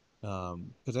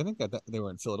 Because I think that they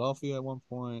were in Philadelphia at one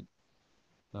point.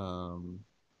 Um,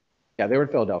 Yeah, they were in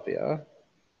Philadelphia.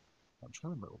 I'm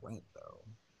trying to remember when though.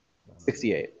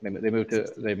 '68. They moved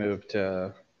to.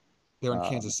 They were in Um,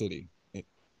 Kansas City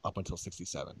up until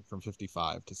 67. From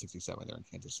 55 to 67, they're in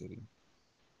Kansas City.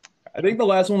 I think the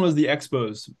last one was the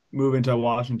Expos moving to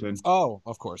Washington. Oh,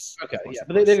 of course. okay, Of course, yeah, of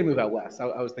but they course. didn't move out west.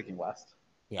 I was thinking west.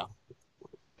 Yeah.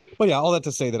 But yeah, all that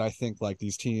to say that I think like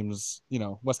these teams,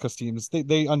 West Coast teams,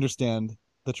 they understand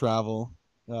the travel.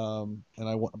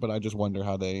 But I just wonder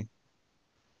how they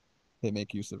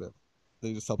make use of it.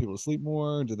 They just tell people to sleep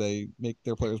more? Do they make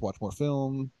their players watch more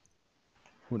film?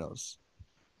 Who knows?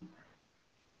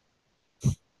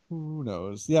 Who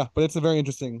knows? Yeah, but it's a very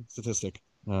interesting statistic.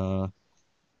 And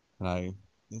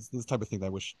it's this type of thing that I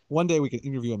wish one day we could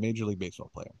interview a Major League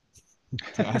Baseball player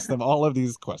to ask them all of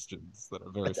these questions that are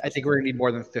very I think specific. we're gonna need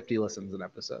more than 50 listens an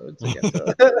episode to get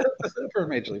to for a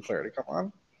major league player to come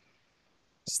on.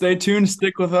 Stay tuned.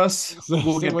 Stick with us.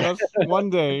 We'll Stick get with there. us one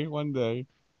day, one day.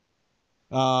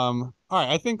 All right,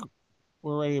 I think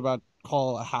we're ready to about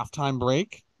call a halftime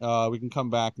break. We can come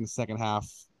back in the second half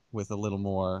with a little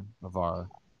more of our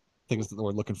things that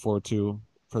we're looking forward to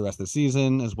for the rest of the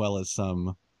season, as well as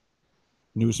some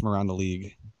news from around the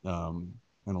league, and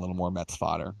a little more Mets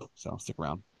fodder. So stick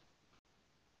around.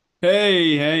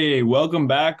 Hey, welcome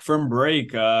back from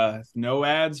break. No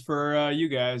ads for you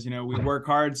guys. We work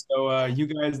hard, so you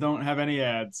guys don't have any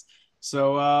ads.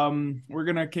 So we're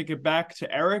gonna kick it back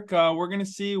to Eric. We're gonna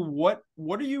see what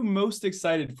are you most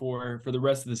excited for the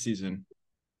rest of the season?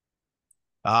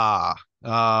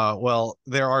 Well,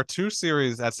 there are two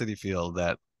series at Citi Field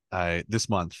that this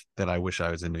month that I wish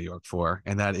I was in New York for,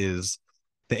 and that is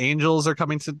the Angels are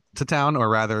coming to town, or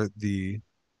rather the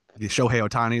Shohei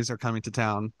Otanis are coming to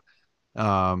town.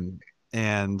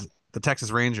 And the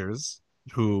Texas Rangers,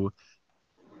 who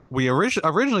we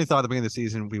originally thought at the beginning of the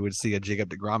season we would see a Jacob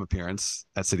deGrom appearance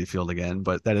at Citi Field again,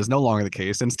 but that is no longer the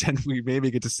case. Instead, we maybe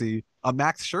get to see a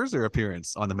Max Scherzer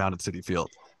appearance on the mound at Citi Field.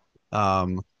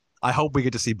 Um, I hope we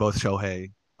get to see both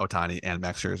Shohei Otani and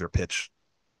Max Scherzer pitch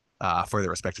for their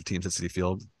respective teams at Citi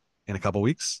Field in a couple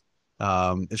weeks.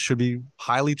 It should be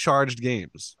highly charged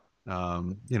games.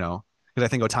 Because I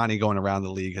think Otani going around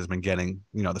the league has been getting,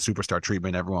 the superstar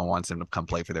treatment. Everyone wants him to come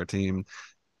play for their team.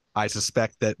 I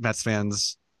suspect that Mets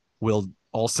fans will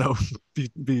also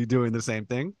be doing the same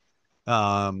thing.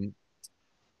 And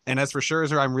as for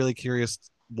Scherzer, I'm really curious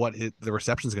what the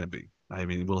reception is going to be. I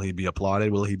mean, will he be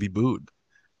applauded? Will he be booed?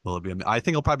 Will it be? I think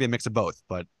it'll probably be a mix of both,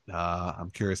 but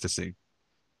I'm curious to see.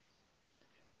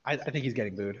 I think he's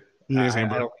getting booed. I I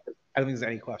don't think there's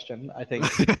any question. I think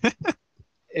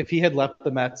if he had left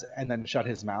the Mets and then shut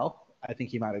his mouth, I think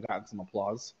he might have gotten some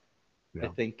applause. Yeah. I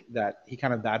think that he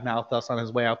kind of badmouthed us on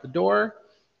his way out the door.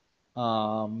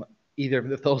 either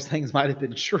of those things might have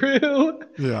been true.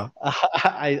 Yeah.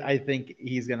 I think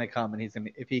he's gonna come and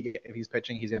if he's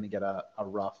pitching, he's gonna get a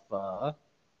rough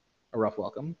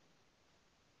welcome.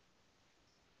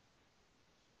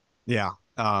 Yeah.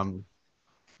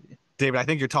 David, I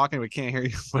think you're talking. We can't hear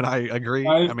you, but I agree.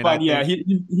 I mean, I But yeah, think,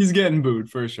 he's getting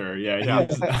booed for sure. Yeah,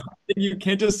 yeah, you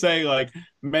can't just say like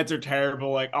Mets are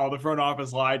terrible. Like, oh, the front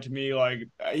office lied to me. Like,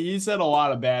 he said a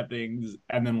lot of bad things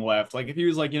and then left. Like, if he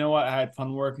was like, you know what, I had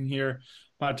fun working here.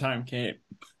 My time came.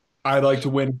 I'd like to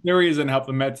win series and help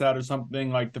the Mets out or something.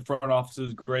 Like, the front office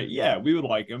is great. Yeah, we would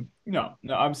like him. No,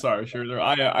 I'm sorry, Scherzer.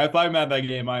 If I'm at that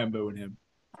game, I am booing him.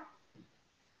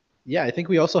 Yeah, I think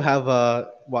we also have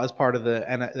as part of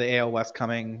the AL West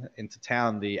coming into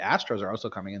town, the Astros are also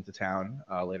coming into town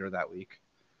later that week.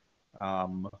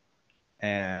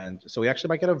 And so we actually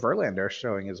might get a Verlander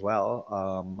showing as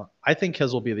well. I think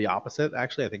his will be the opposite.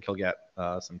 Actually, I think he'll get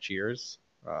some cheers,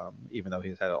 even though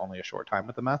he's had only a short time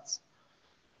with the Mets.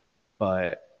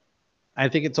 But I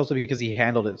think it's also because he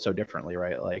handled it so differently,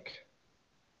 right? Like,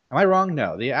 am I wrong?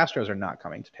 No, the Astros are not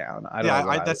coming to town. I don't know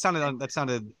what that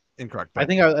sounded incorrect. I But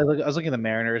think I was looking at the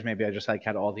Mariners. Maybe I just like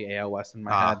had all the AL West in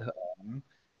my head.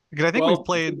 because I think we've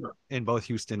played in both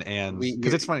Houston and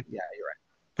because it's funny. Yeah, you're right.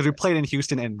 Because we played in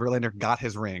Houston and Verlander got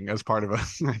his ring as part of a.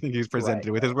 I think he's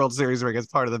presented with his World Series ring as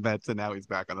part of the Mets, and now he's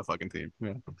back on the fucking team.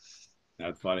 Yeah.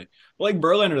 That's funny. Like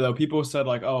Verlander, though, people said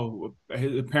like, oh,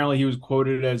 apparently he was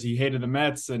quoted as he hated the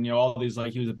Mets, and all these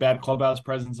like he was a bad clubhouse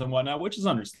presence and whatnot, which is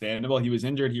understandable. He was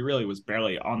injured. He really was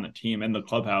barely on the team in the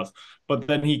clubhouse. But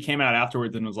then he came out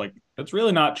afterwards and was like, that's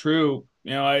really not true.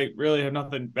 I really have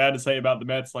nothing bad to say about the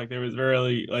Mets. Like there was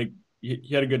really like he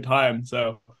had a good time.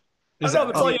 So I don't know.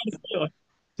 That's all you have to say. Like,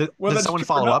 did someone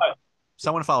follow up?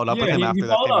 Someone followed up with him after he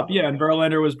that. Followed up, yeah, and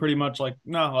Verlander was pretty much like,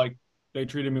 no, like they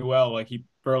treated me well. Like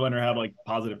Verlander had like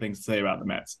positive things to say about the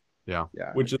Mets. Yeah.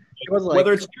 Which is like,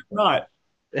 whether it's true or not.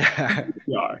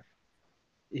 We are.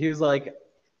 He was like,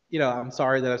 I'm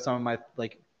sorry that if some of my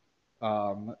like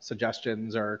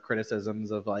suggestions or criticisms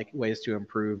of like ways to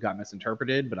improve got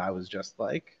misinterpreted, but I was just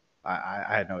like, I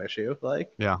had no issue.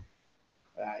 Like, yeah.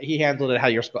 He handled it how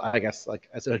I guess, like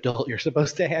as an adult, you're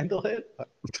supposed to handle it.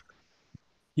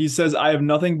 He says, I have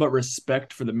nothing but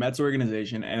respect for the Mets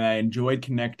organization, and I enjoyed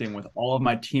connecting with all of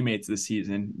my teammates this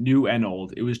season, new and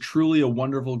old. It was truly a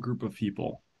wonderful group of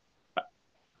people.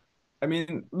 I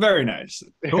mean, very nice.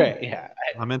 Cool. Right, yeah.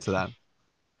 I'm into that.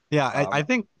 Yeah, I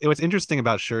think what's interesting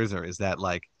about Scherzer is that,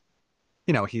 like,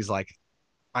 he's like,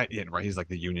 he's like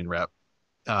the union rep.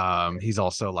 He's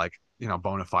also like,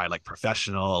 bona fide, like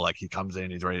professional. Like he comes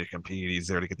in, he's ready to compete. He's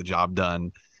there to get the job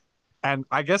done. And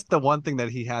I guess the one thing that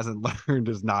he hasn't learned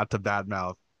is not to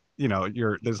badmouth,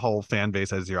 this whole fan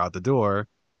base as you're out the door.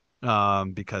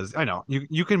 Because I know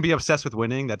you can be obsessed with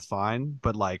winning, that's fine,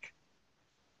 but like,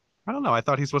 I don't know. I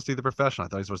thought he's supposed to be the professional. I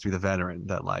thought he's supposed to be the veteran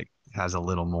that like has a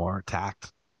little more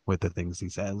tact with the things he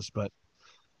says. But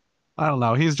I don't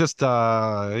know. He's just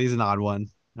he's an odd one.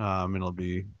 It'll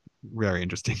be very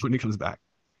interesting when he comes back.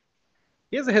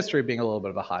 He has a history of being a little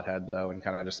bit of a hothead, though, and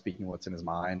kind of just speaking what's in his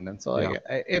mind. And so, like,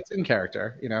 it's in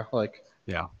character, like.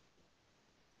 Yeah.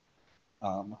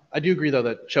 I do agree, though,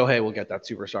 that Shohei will get that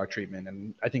superstar treatment,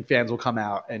 and I think fans will come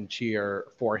out and cheer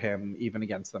for him, even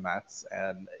against the Mets,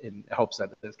 and in hopes that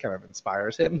this kind of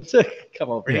inspires him to come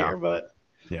over here. But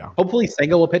hopefully,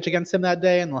 Senga will pitch against him that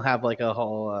day, and they'll have like a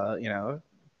whole,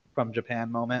 from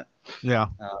Japan moment. Yeah,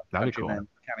 that'd be cool. Kind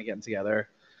of getting together.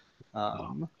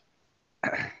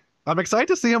 I'm excited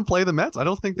to see him play the Mets. I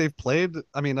don't think they've played.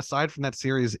 I mean, aside from that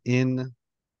series in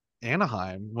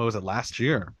Anaheim, what was it, last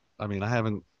year? I mean, they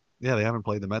haven't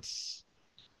played the Mets.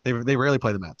 They rarely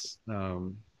play the Mets.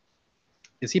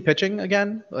 Is he pitching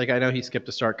again? Like, I know he skipped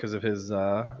a start because of his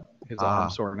arm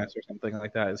soreness or something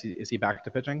like that. Is he back to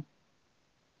pitching?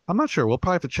 I'm not sure. We'll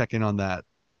probably have to check in on that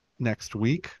next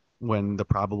week when the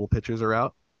probable pitchers are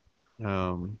out. I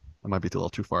might be a little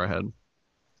too far ahead.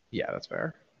 Yeah, that's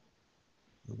fair.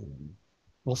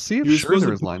 We'll see if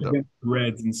Scherzer is lined up.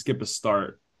 Reds and skip a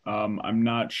start. I'm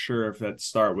not sure if that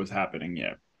start was happening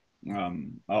yet.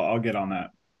 I'll get on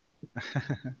that.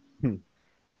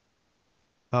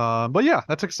 But yeah,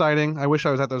 that's exciting. I wish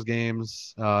I was at those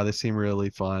games. They seem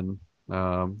really fun.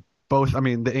 Both, I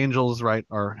mean, the Angels, right,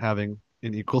 are having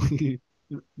an equally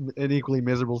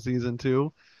miserable season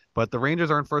too, but the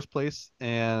Rangers are in first place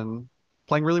and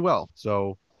playing really well.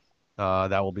 So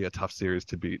that will be a tough series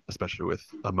to beat, especially with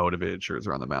a motivated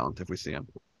Scherzer on the mound if we see him.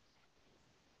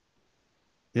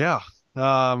 Yeah.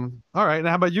 All right. And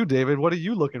how about you, David? What are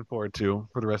you looking forward to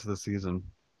for the rest of the season?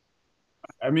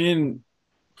 I mean,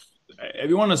 if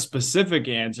you want a specific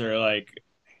answer, like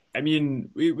I mean,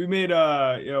 we made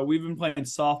we've been playing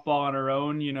softball on our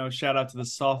own. Shout out to the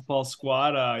softball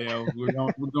squad.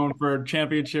 We're going for a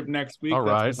championship next All week.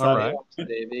 That's right, all beside right. the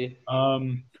Baby.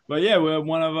 But yeah, we have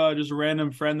one of just a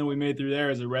random friend that we made through there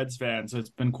is a Reds fan, so it's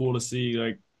been cool to see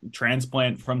like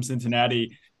transplant from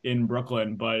Cincinnati in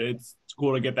Brooklyn. But it's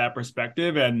cool to get that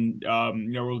perspective, and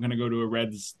we're gonna go to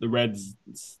the Reds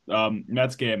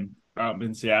Mets game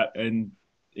in Seattle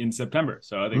in September.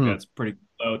 So I think Hmm. that's pretty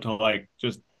cool to like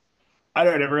just I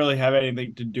don't ever really have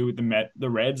anything to do with the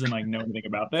Reds and like know anything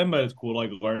about them, but it's cool to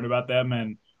like learn about them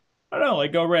and I don't know,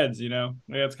 like go Reds. Like,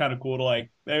 it's kind of cool to like.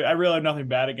 I really have nothing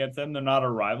bad against them. They're not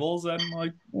our rivals, and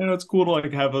like it's cool to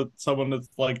like have someone that's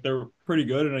like they're pretty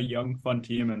good and a young, fun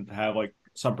team, and to have like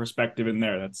some perspective in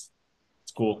there. It's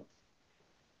cool.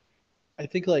 I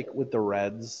think like with the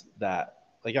Reds that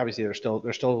like obviously they're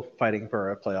still fighting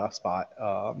for a playoff spot.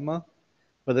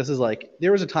 But this is like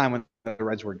there was a time when the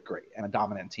Reds were great and a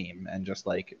dominant team and just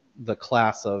like the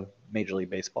class of Major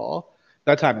League Baseball.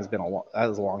 That time has been that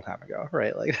was a long time ago,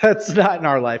 right? Like that's not in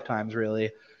our lifetimes really.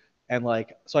 And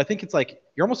like so I think it's like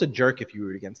you're almost a jerk if you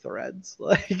root against the Reds.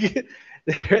 Like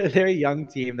they're a young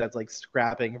team that's like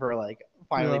scrapping for like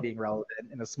finally Yeah. being relevant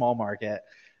in a small market.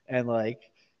 And like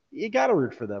you gotta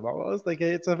root for them almost. Like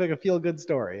it's like a feel good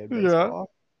story in Yeah.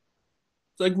 baseball.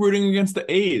 It's like rooting against the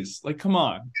A's. Like, come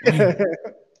on.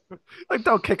 Like,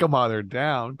 don't kick them while they're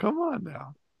down. Come on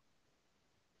now.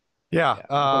 Yeah.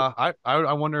 Yeah.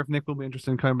 I wonder if Nick will be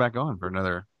interested in coming back on for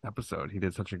another episode. He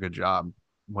did such a good job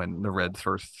when the Reds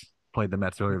first played the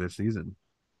Mets earlier this season.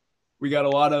 We got a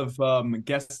lot of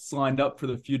guests lined up for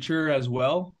the future as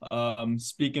well.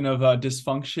 Speaking of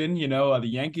dysfunction, the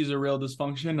Yankees are real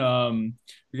dysfunction.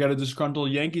 We got a disgruntled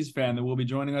Yankees fan that will be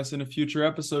joining us in a future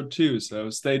episode too. So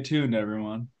stay tuned,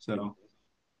 everyone. So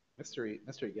Mystery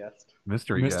guest.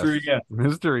 Mystery mystery guest. guest.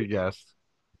 Mystery guest.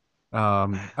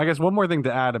 I guess one more thing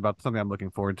to add about something I'm looking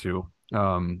forward to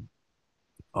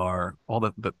are all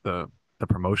the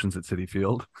promotions at Citi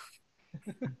Field.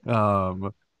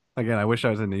 Um, Again, I wish I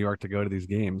was in New York to go to these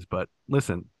games, but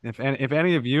listen, if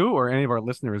any of you or any of our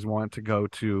listeners want to go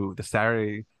to this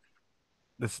Saturday,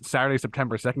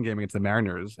 September 2nd game against the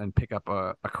Mariners and pick up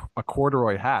a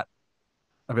corduroy hat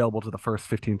available to the first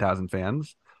 15,000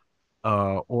 fans,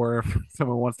 or if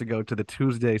someone wants to go to the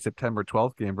Tuesday, September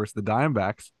 12th game versus the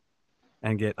Diamondbacks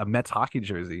and get a Mets hockey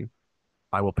jersey,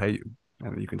 I will pay you,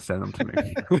 and you can send them to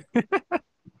me.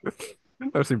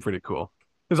 That seems pretty cool.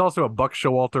 There's also a Buck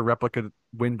Showalter replica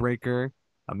windbreaker,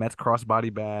 a Mets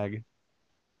crossbody bag.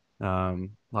 A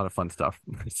lot of fun stuff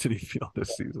at Citi Field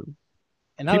this season.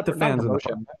 And Keep the not a fans in the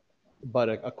promotion, but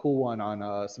a cool one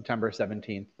on September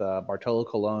 17th. Bartolo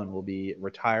Colon will be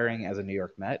retiring as a New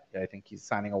York Met. I think he's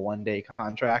signing a one-day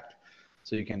contract,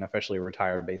 so you can officially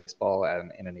retire baseball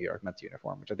in a New York Mets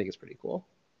uniform, which I think is pretty cool.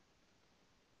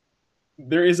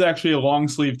 There is actually a long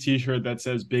sleeve T-shirt that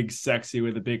says "Big Sexy"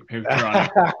 with a big picture on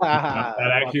it.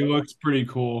 That actually looks pretty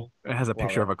cool. It has a Love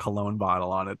picture it. of a cologne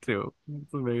bottle on it too.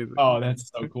 It's amazing. Oh, that's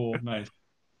so cool. Nice.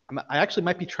 I actually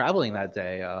might be traveling that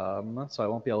day, so I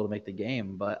won't be able to make the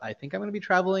game. But I think I'm going to be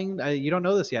traveling. You don't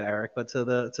know this yet, Eric, but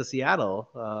to Seattle.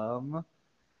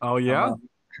 Oh yeah?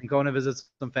 I'm going to visit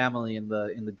some family in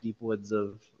the deep woods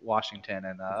of Washington,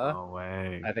 and No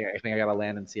way. I think I got to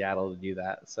land in Seattle to do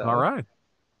that. So All right.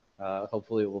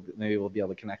 hopefully maybe we'll be able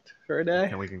to connect for a day.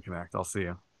 And we can connect. I'll see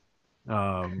you.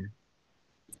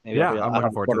 Maybe Yeah, I'll I'm have looking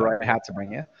a forward to corduroy that. hat to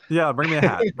bring you. Yeah, bring me a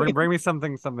hat. Bring me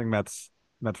something Mets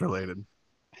related.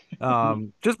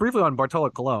 Just briefly on Bartolo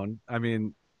Colon. I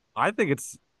mean, I think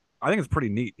it's pretty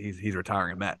neat. He's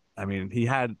retiring a Met. I mean, he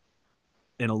had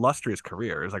an illustrious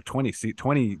career. It was like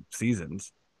 20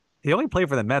 seasons. He only played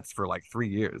for the Mets for like 3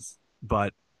 years,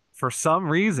 but for some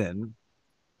reason,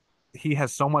 he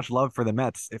has so much love for the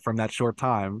Mets from that short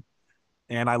time,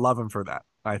 and I love him for that.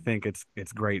 I think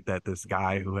it's great that this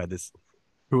guy who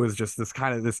was just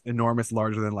this enormous,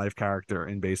 larger than life character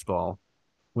in baseball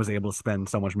was able to spend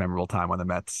so much memorable time on the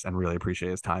Mets and really appreciate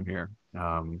his time here.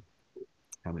 And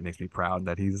it makes me proud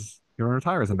that he's going to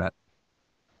retire as a Met.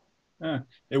 Yeah.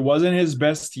 It wasn't his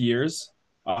best years,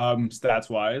 stats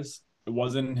wise. It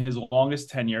wasn't his longest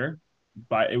tenure,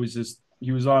 but it was just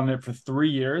he was on it for 3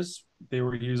 years. He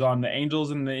was on the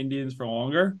Angels and the Indians for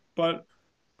longer, but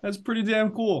that's pretty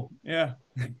damn cool. Yeah.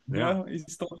 Yeah. He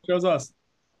still shows us.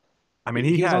 I mean,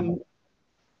 He was had on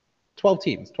 12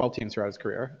 teams throughout his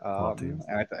career. 12 teams.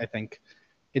 And I think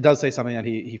it does say something that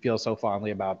he feels so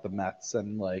fondly about the Mets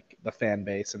and like the fan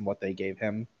base and what they gave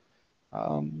him.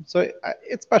 So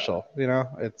it's special,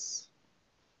 it's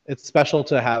special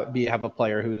to have a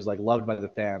player who's like loved by the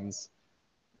fans,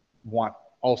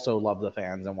 also love the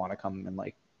fans and want to come and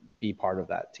like be part of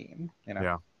that team.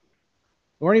 Yeah.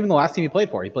 We weren't even the last team he played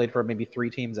for. He played for maybe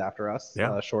 3 teams after us,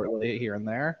 Yeah. shortly here and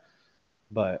there.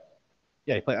 But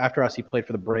yeah, he played after us. He played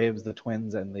for the Braves, the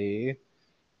Twins, and the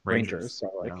Rangers.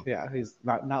 So like, yeah, he's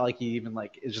not like he even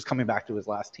like is just coming back to his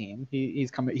last team.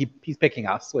 He's picking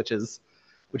us, which is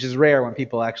rare when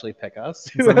people actually pick us.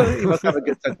 He must have a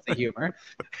good sense of humor.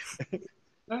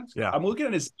 Yeah, I'm looking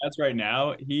at his stats right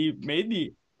now. He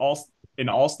made an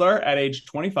All-Star at age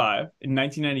 25 in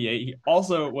 1998. He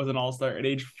also was an All-Star at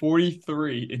age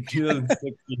 43 in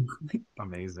 2016.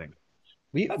 Amazing.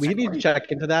 We need to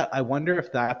check into that. I wonder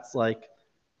if that's like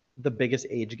the biggest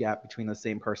age gap between the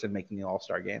same person making the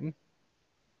All-Star game.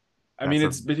 I mean,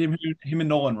 it's between him and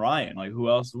Nolan Ryan. Like, who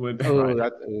else would?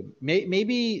 Oh,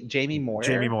 maybe Jamie Moyer.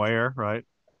 Jamie Moyer, right?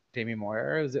 Jamie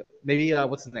Moyer. Is it maybe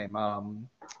what's his name?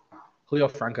 Julio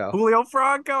Franco. Julio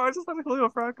Franco. I just thought of Julio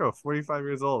Franco, 45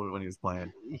 years old when he was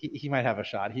playing. He might have a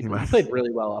shot. He played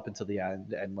really well up until the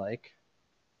end, and like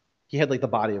he had like the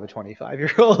body of a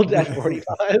 25-year-old at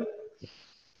 45.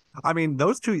 I mean,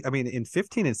 those two. I mean, in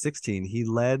 15 and 16, he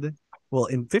led. Well,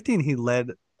 in 15, he led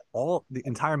all the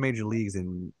entire major leagues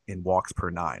in walks per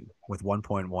 9 with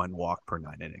 1.1 walk per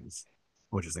 9 innings,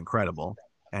 which is incredible.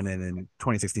 And then in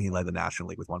 2016, he led the National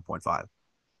League with 1.5.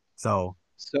 So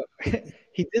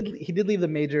he did leave the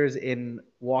majors in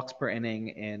walks per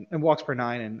inning and walks per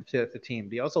 9 and 15,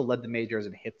 but he also led the majors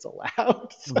in hits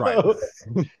allowed. So right.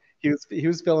 he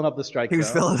was filling up the strike. He was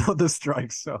filling up the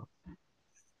strikes. So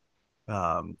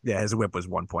yeah, his whip was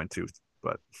 1.2,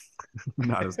 but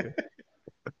not as good.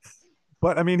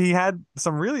 But I mean, he had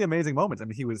some really amazing moments. I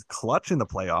mean, he was clutch in the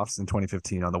playoffs in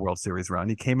 2015 on the World Series run.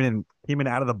 He came in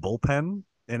out of the bullpen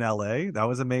in LA. That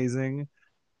was amazing.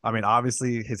 I mean,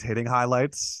 obviously his hitting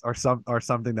highlights are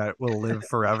something that will live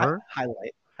forever.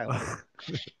 Highlight.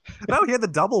 No, he had the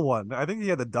double one. I think he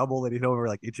had the double that he hit over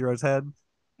like Ichiro's head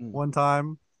one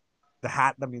time. The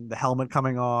hat, I mean, the helmet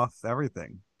coming off,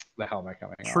 everything. The helmet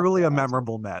coming off. Truly a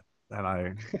memorable Met, and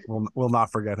I will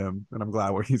not forget him. And I'm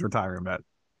glad he's retiring Met.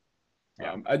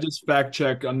 Yeah, I just fact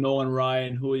checked on Nolan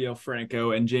Ryan, Julio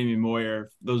Franco, and Jamie Moyer.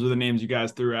 Those are the names you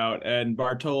guys threw out. And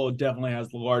Bartolo definitely has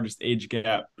the largest age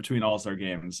gap between All-Star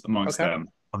games amongst them.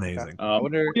 Amazing.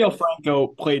 Julio Franco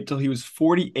played till he was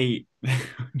 48.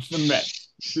 The Mets.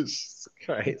 It's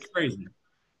crazy.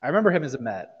 I remember him as a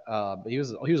Met, but he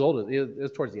was older. It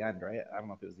was towards the end, right? I don't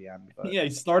know if it was the end. But... Yeah, he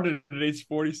started at age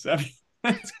 47.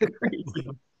 That's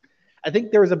crazy. I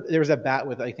think there was a bat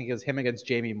with I think it was him against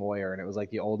Jamie Moyer, and it was like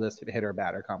the oldest hitter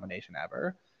batter combination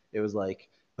ever. It was like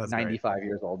 95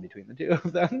 years old between the two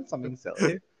of them. Something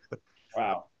silly.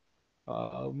 Wow.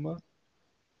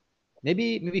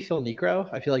 Maybe Phil Niekro.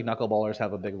 I feel like knuckleballers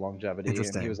have a big longevity,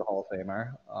 and he was a Hall of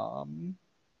Famer.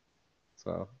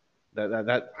 So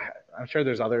that I'm sure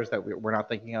there's others that we're not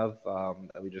thinking of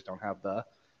that we just don't have the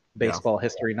baseball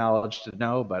history knowledge to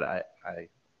know. But I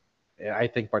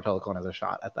think Bartolo Colon has a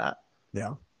shot at that.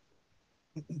 Yeah.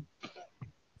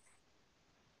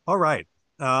 All right.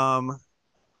 I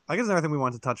guess another thing we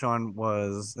wanted to touch on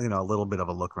was, a little bit of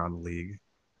a look around the league.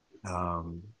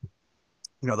 The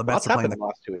Mets are playing the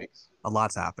last 2 weeks. A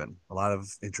lot's happened. A lot of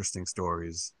interesting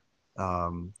stories.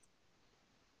 I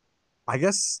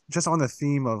guess just on the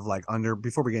theme of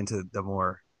before we get into the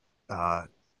more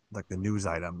like the news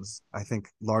items, I think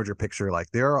larger picture,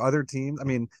 like there are other teams. I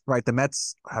mean, right, the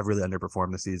Mets have really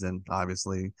underperformed this season,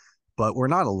 obviously, but we're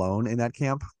not alone in that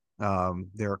camp.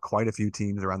 There are quite a few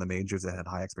teams around the majors that had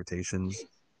high expectations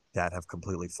that have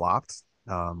completely flopped.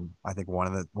 I think one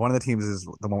of the teams is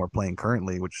the one we're playing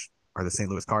currently, which are the St.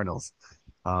 Louis Cardinals.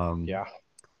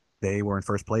 They were in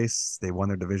first place. They won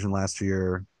their division last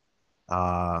year.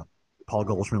 Paul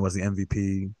Goldschmidt was the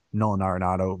MVP. Nolan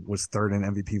Arenado was third in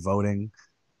MVP voting.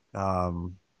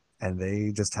 And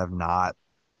they just have not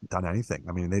done anything.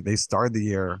 I mean, they started the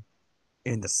year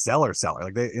in the cellar.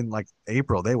 Like in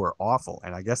April, they were awful.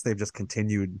 And I guess they've just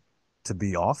continued to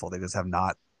be awful. They just have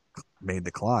not made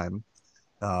the climb,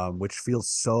 which feels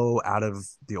so out of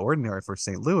the ordinary for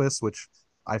St. Louis, which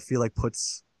I feel like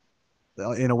puts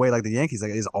in a way like the Yankees,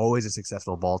 like is always a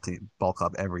successful ball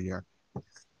club every year.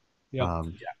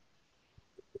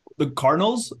 The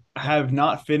Cardinals have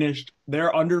not finished.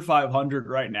 They're under 500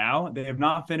 right now. They have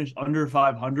not finished under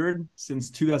 500 since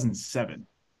 2007,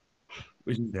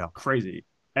 which is crazy.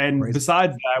 And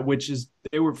besides that,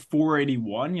 they were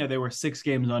 481. Yeah, they were 6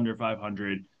 games under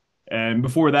 500. And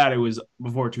before that, it was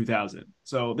before 2000.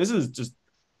 So this is just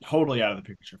totally out of the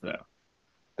picture for them.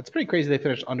 It's pretty crazy. They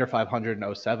finished under 500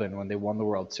 in 07 when they won the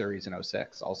World Series in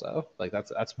 06 also. Like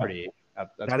that's pretty.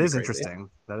 That is crazy. Interesting.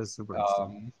 That is super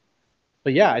interesting.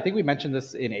 But yeah, I think we mentioned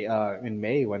this in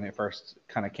May when it first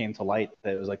kind of came to light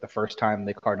that it was like the first time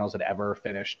the Cardinals had ever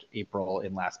finished April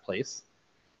in last place.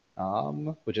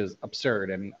 which is absurd.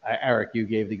 And Eric, you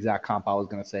gave the exact comp I was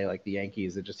going to say, like the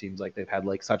Yankees. It just seems like they've had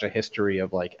like such a history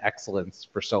of like excellence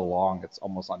for so long. It's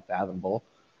almost unfathomable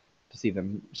to see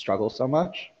them struggle so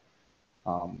much.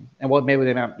 And what maybe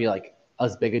they might be like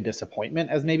as big a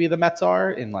disappointment as maybe the Mets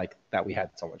are in like that we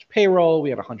had so much payroll. We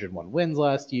had 101 wins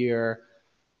last year.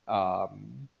 But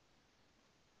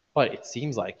it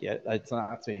seems like it's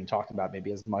not being talked about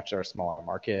maybe as much. They're a smaller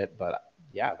market, but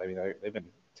yeah, I mean, they've been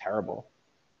terrible.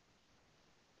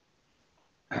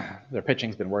 Their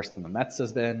pitching's been worse than the Mets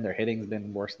has been. Their hitting's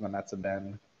been worse than the Mets have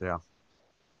been. Yeah.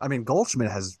 I mean, Goldschmidt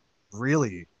has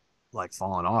really like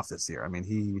fallen off this year. I mean,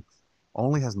 he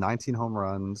only has 19 home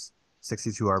runs,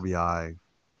 62 RBI.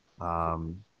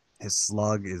 His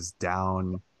slug is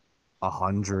down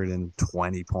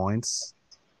 120 points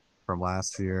from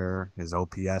last year. His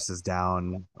OPS is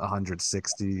down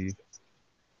 160.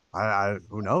 I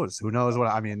who knows? Who knows what?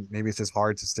 I mean, maybe it's just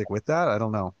hard to stick with that. I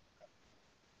don't know.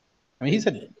 I mean, he's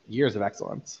had years of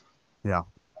excellence. Yeah.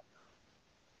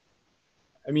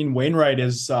 I mean, Wainwright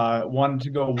is wanted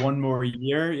to go one more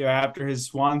year. After his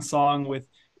swan song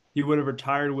he would have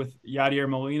retired with Yadier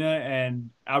Molina and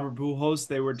Albert Pujols.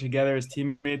 They were together as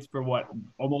teammates for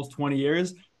almost 20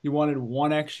 years. He wanted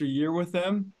one extra year with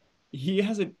them. He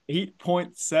has an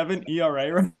 8.7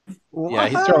 ERA. Yeah,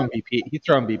 he's throwing BP. He's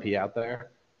throwing BP out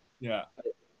there. Yeah.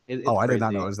 I did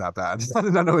not know it was that bad. I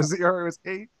did not know his ERA was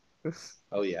 8.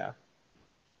 Oh yeah.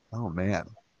 Oh man.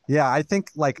 Yeah, I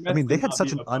think I mean they had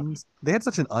such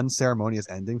an unceremonious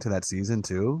ending to that season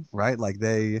too, right? Like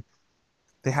they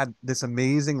had this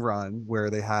amazing run where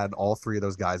they had all three of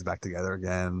those guys back together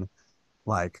again.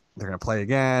 Like they're gonna play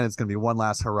again. It's gonna be one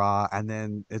last hurrah, and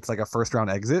then it's like a first round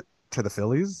exit to the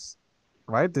Phillies,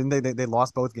 right? Then they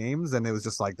lost both games, and it was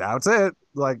just like that's it.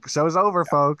 Like show's over,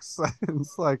 folks.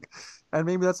 It's like, and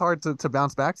maybe that's hard to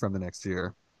bounce back from the next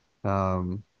year.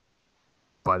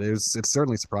 But it's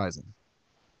certainly surprising.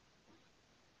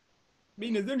 I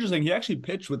mean, it's interesting. He actually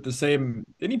pitched with didn't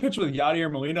he pitch with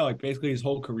Yadier Molina like basically his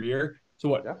whole career? So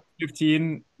what,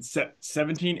 15,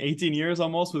 17, 18 years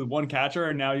almost with one catcher,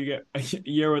 and now you get a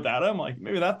year without him? Like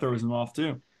maybe that throws him off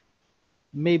too.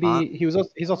 Maybe he's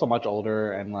also much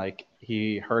older, and like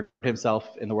he hurt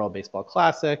himself in the World Baseball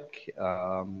Classic,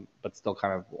 but still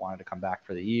kind of wanted to come back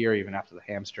for the year even after the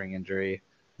hamstring injury.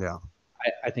 Yeah.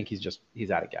 I think he's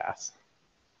out of gas.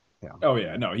 Yeah. Oh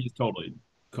yeah, no, he's totally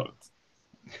cooked.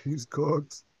 He's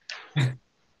cooked.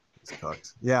 He's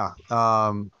cooked. Yeah.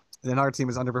 Then our team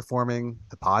is underperforming.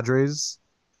 The Padres.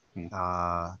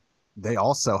 They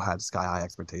also had sky high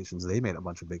expectations. They made a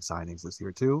bunch of big signings this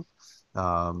year too.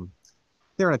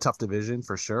 They're in a tough division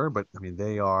for sure, but I mean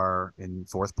they are in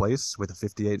fourth place with a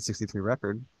 58-63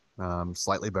 record,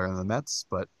 slightly better than the Mets,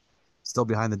 but still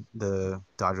behind the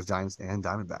Dodgers, Giants, and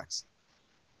Diamondbacks.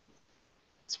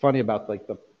 It's funny about like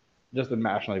the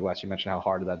National League West. You mentioned how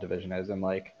hard that division is, and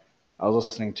like I was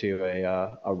listening to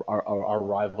our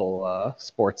rival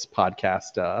sports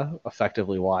podcast,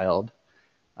 Effectively Wild.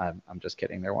 I'm just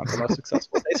kidding. They're one of the most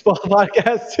successful baseball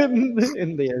podcasts in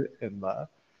the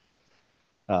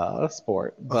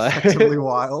sport. But Effectively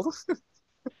Wild.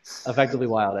 Effectively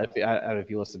Wild. I don't know if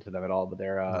you listen to them at all, but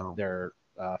they're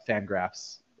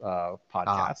Fangraphs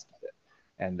podcast,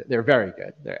 and they're very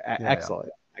good. They're excellent.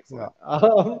 Yeah. Excellent.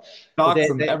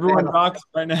 Yeah. Everyone rocks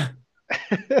right now.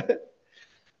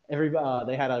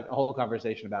 They had a whole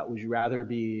conversation about would you rather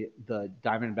be the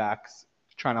Diamondbacks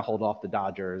trying to hold off the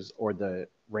Dodgers or the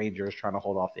Rangers trying to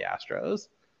hold off the Astros?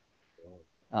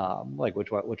 Like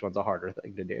which one's a harder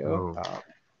thing to do?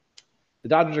 The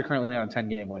Dodgers are currently on a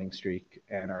 10-game winning streak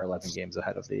and are 11 games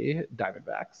ahead of the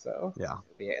Diamondbacks. So yeah,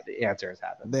 the answer has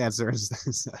happened. The answer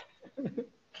is.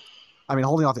 I mean,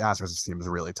 holding off the Astros seems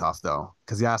really tough though,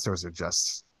 because the Astros are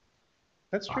just.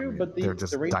 That's true, I mean, but they're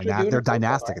just they're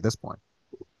dynastic at this point.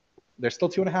 They're still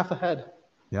 2.5 ahead.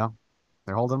 Yeah,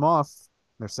 they're holding them off.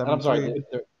 They're 7. I'm sorry,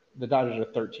 the Dodgers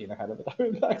are 13 ahead of the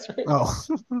Diamondbacks right now.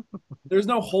 Oh, there's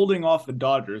no holding off the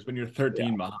Dodgers when you're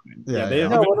 13 behind. No,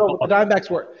 the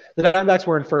Diamondbacks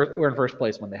were in first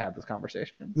place when they had this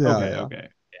conversation. Yeah, okay.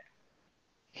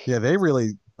 Yeah, they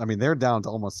really. I mean, they're down to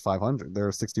almost 500. They're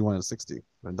 61-60.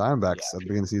 The Diamondbacks at the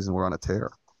beginning of the season were on a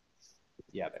tear.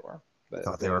 Yeah, they were. I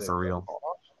thought they were for real.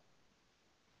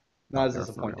 Not as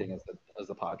disappointing as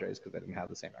the Padres because they didn't have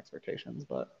the same expectations,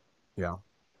 but yeah.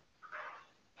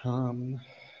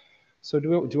 So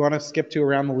do you want to skip to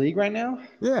around the league right now?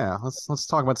 Yeah, let's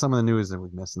talk about some of the news that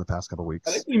we've missed in the past couple of weeks.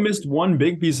 I think we missed one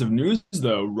big piece of news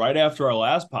though, right after our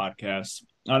last podcast.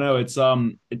 I know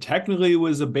it technically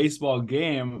was a baseball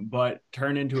game, but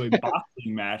turned into a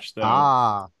boxing match though.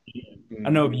 I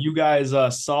don't know if you guys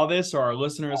saw this or our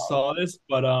listeners saw this,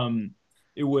 but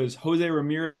it was Jose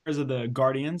Ramirez of the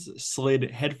Guardians slid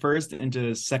headfirst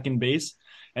into second base,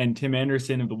 and Tim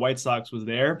Anderson of the White Sox was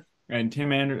there. And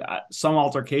some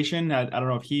altercation. I don't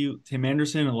know if Tim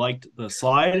Anderson liked the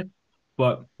slide,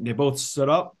 but they both stood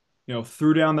up,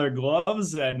 threw down their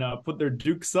gloves and put their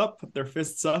dukes up, put their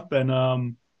fists up,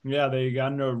 and yeah, they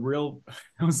got into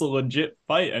it was a legit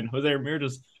fight, and Jose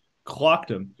Ramirez just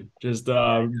clocked him, just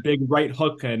big right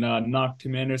hook and knocked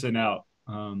Tim Anderson out.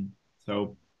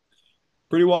 So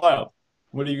pretty wild.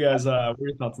 What are your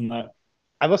thoughts on that?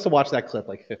 I must have watched that clip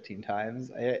like 15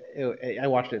 times. I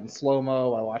watched it in slow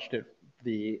mo. I watched it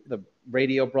the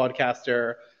radio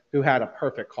broadcaster who had a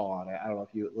perfect call on it. I don't know if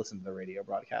you listened to the radio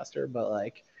broadcaster, but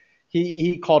like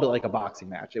he called it like a boxing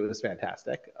match. It was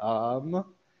fantastic.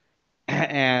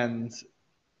 And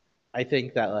I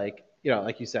think that like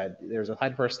like you said, there's a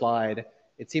head first slide.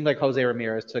 It seemed like Jose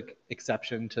Ramirez took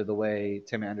exception to the way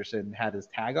Tim Anderson had his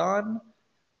tag on,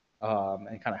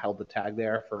 and kind of held the tag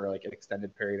there for like an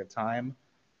extended period of time.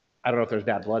 I don't know if there's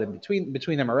bad blood in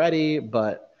between them already,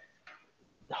 but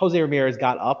Jose Ramirez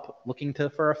got up looking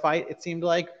for a fight, it seemed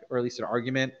like, or at least an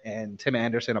argument, and Tim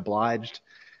Anderson obliged,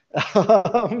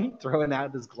 throwing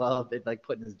out his glove and like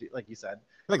putting his, like you said,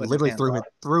 like literally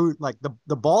threw like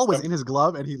the ball was in his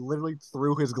glove and he literally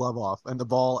threw his glove off and the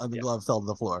ball and the glove fell to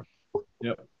the floor.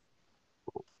 Yep.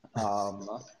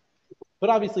 But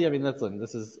obviously, I mean, listen,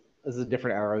 this is a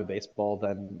different era of baseball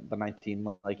than the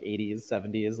 80s,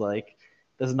 70s. Like,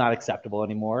 this is not acceptable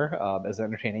anymore, as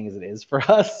entertaining as it is for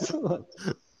us.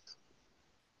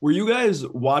 Were you guys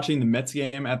watching the Mets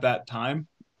game at that time,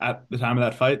 at the time of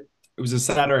that fight? It was a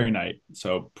Saturday night,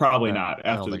 so probably not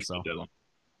after the trade deadline.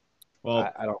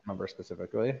 Well, I don't remember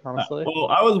specifically, honestly. Well,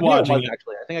 I was watching it.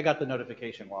 Actually, I think I got the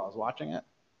notification while I was watching it.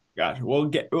 Gotcha.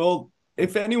 Well,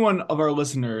 if anyone of our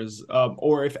listeners,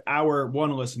 or if our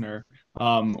one listener,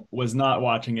 was not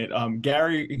watching it,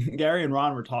 Gary and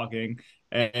Ron were talking,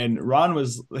 and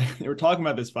they were talking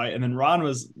about this fight, and then Ron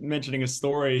was mentioning a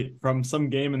story from some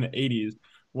game in the 80s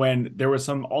when there was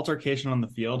some altercation on the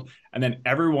field, and then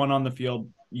everyone on the field,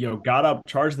 got up,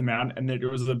 charged the mound, and there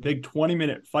was a big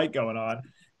 20-minute fight going on,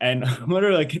 and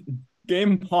literally like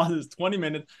game pauses 20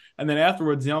 minutes, and then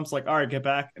afterwards the ump's like, all right, get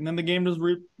back, and then the game just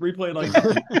replayed. Like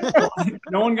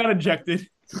no one got ejected,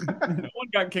 no one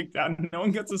got kicked out, no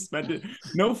one got suspended,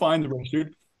 no fines were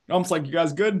issued. Ump's like, you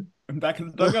guys good? I'm back in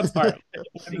the dugouts. All right.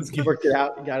 You worked it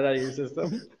out, got it out of your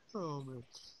system. Oh man,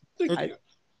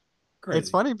 it's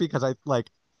funny because I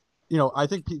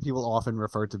think people often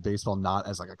refer to baseball not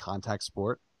as like a contact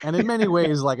sport, and in many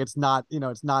ways, like it's not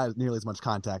nearly as much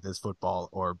contact as football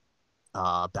or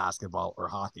basketball or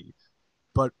hockey.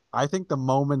 But I think the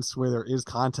moments where there is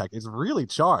contact is really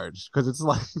charged, because it's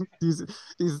like these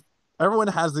everyone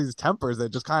has these tempers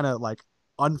that just kind of like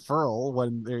unfurl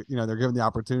when they're given the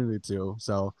opportunity to.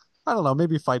 So I don't know,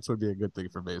 maybe fights would be a good thing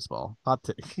for baseball. Hot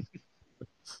take.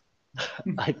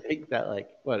 I think that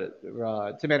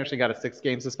Tim Anderson got a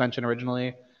 6-game suspension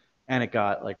originally, and it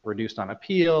got like reduced on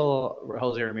appeal.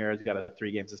 Jose Ramirez got a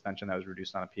 3-game suspension that was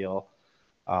reduced on appeal.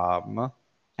 I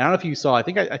don't know if you saw. I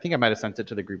think I might have sent it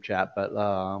to the group chat, but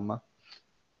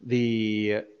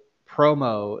the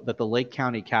promo that the Lake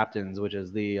County Captains, which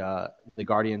is the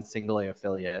Guardian single A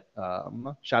affiliate,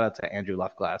 shout out to Andrew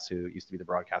Luftglass, who used to be the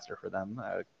broadcaster for them,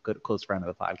 a good close friend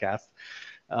of the podcast.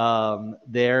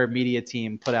 Their media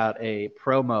team put out a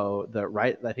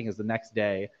promo I think is the next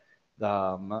day,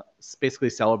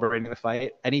 basically celebrating the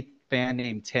fight. Any fan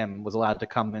named Tim was allowed to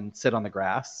come and sit on the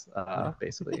grass,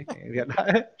 basically.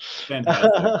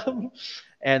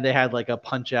 And they had like a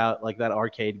punch out, like that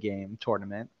arcade game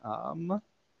tournament.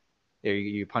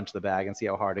 You punch the bag and see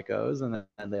how hard it goes, and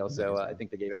then they also, I think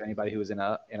they gave anybody who was in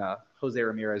a Jose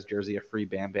Ramirez jersey a free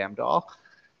Bam Bam doll,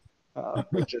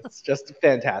 which is just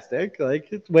fantastic.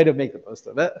 Like, it's a way to make the most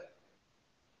of it.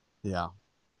 Yeah.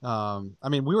 I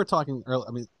mean, we were talking earlier.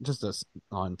 I mean,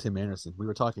 on Tim Anderson, we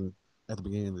were talking at the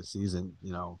beginning of the season,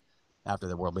 after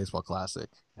the World Baseball Classic,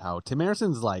 how Tim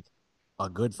Anderson's like a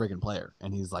good freaking player,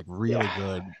 and he's like really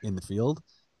good in the field,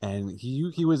 and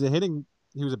he was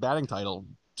a batting title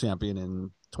champion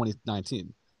in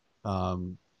 2019.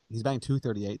 He's batting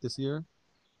 238 this year,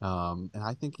 and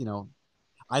I think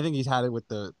he's had it with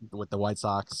the White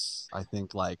Sox. I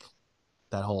think like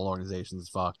that whole organization's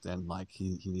fucked, and like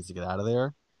he needs to get out of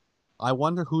there. I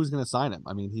wonder who's going to sign him.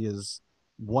 I mean, he's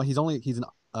an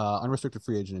unrestricted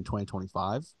free agent in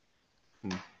 2025.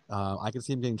 I can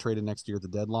see him getting traded next year at the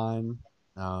deadline.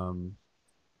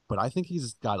 But I think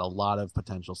he's got a lot of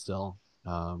potential still.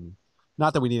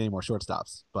 Not that we need any more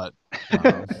shortstops, but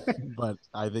but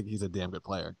I think he's a damn good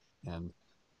player, and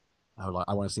I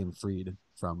want to see him freed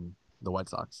from the White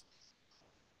Sox.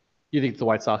 You think the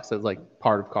White Sox is like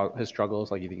part of his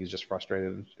struggles? Like you think he's just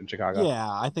frustrated in Chicago? Yeah,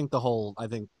 I think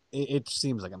it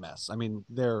seems like a mess. I mean,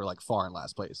 they're like far in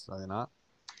last place, are they not?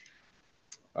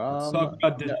 Talk about No,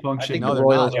 I think dysfunction. No, the they're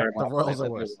Royals not. are in The last place. Royals I are think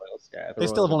the worse. Royals, yeah, the They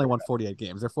still Royals have are only pretty won bad. 48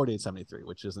 games. They're 48-73,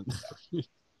 which isn't.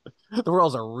 The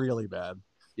Royals are really bad.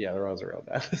 Yeah, the Royals are real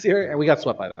bad this year, and we got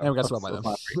swept by them. And we got swept by them.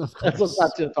 Of Let's course.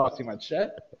 not talk too much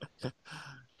shit.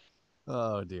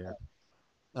 Oh dear.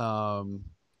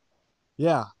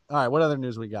 Yeah. All right. What other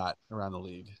news we got around the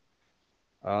league?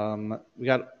 We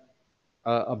got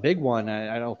a big one.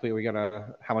 I don't know if we're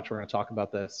gonna how much we're gonna talk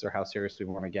about this or how serious we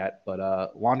want to get,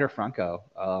 but Wander Franco,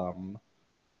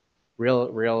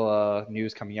 real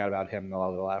news coming out about him the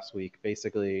last week.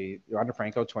 Basically, Wander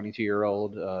Franco,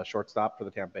 22-year-old shortstop for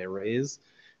the Tampa Bay Rays,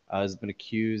 has been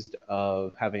accused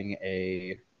of having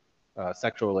a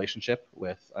sexual relationship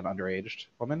with an underage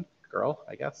girl,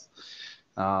 I guess.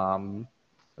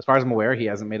 As far as I'm aware, he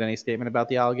hasn't made any statement about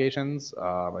the allegations.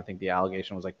 I think the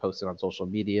allegation was like posted on social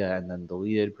media and then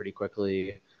deleted pretty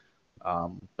quickly.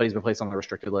 But he's been placed on the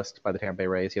restricted list by the Tampa Bay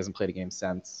Rays. He hasn't played a game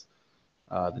since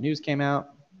the news came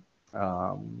out.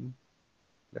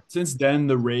 Since then,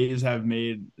 the Rays have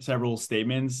made several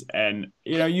statements, and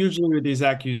usually with these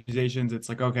accusations, it's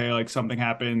like okay, like something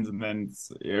happens, and then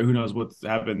who knows what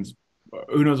happens,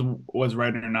 who knows what's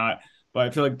right or not. But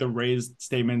I feel like the Rays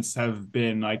statements have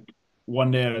been like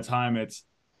one day at a time. It's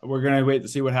we're gonna wait to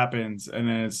see what happens, and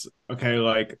then it's okay.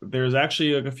 Like there's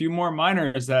actually like a few more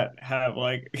minors that have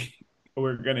like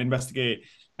we're gonna investigate,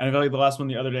 and I feel like the last one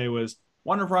the other day was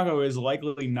Wander Franco is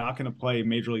likely not going to play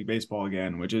Major League Baseball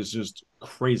again, which is just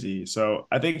crazy. So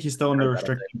I think he's still under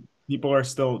restricted. People are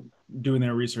still doing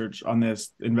their research on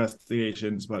this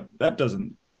investigations, but that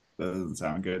doesn't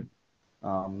sound good.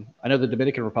 I know the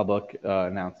Dominican Republic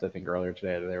announced, I think earlier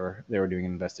today, that they were doing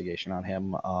an investigation on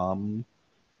him,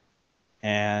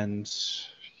 and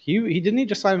he didn't he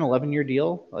just sign an 11-year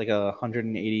deal, like a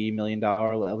 $180 million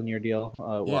 11-year deal,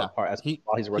 Yeah. while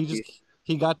he's a rookie.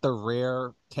 He got the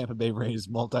rare Tampa Bay Rays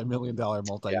multi-million-dollar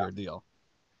multi-year deal.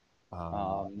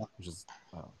 Which is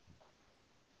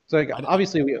so like,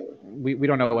 obviously we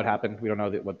don't know what happened. We don't know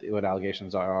what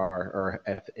allegations are or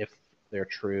if they're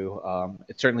true.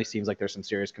 It certainly seems like there's some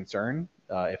serious concern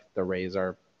if the Rays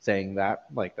are saying that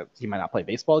he might not play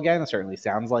baseball again. It certainly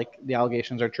sounds like the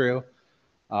allegations are true.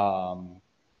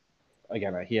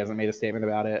 Again, he hasn't made a statement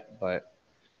about it, but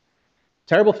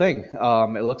terrible thing.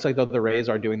 It looks like the Rays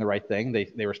are doing the right thing.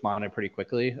 They responded pretty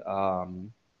quickly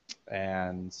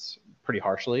and pretty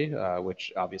harshly,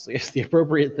 which obviously is the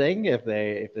appropriate thing if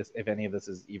any of this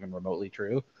is even remotely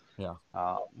true. Yeah.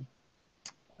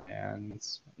 And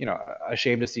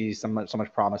ashamed to see so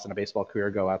much promise in a baseball career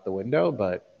go out the window,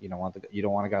 but you don't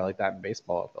want a guy like that in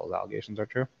baseball if those allegations are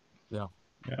true. Yeah.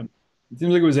 Yeah. It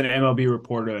seems like it was an MLB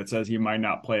reporter that says he might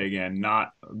not play again,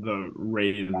 not the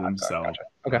Rays themselves.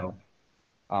 Gotcha. Okay.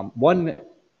 One,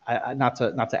 not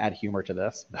to add humor to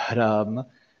this, but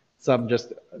some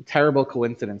just terrible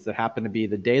coincidence that happened to be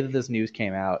the day that this news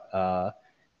came out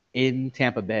in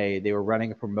Tampa Bay. They were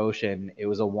running a promotion. It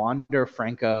was a Wander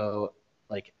Franco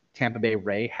like Tampa Bay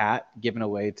Ray hat given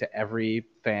away to every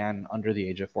fan under the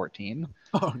age of 14.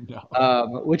 Oh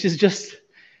no. Which is just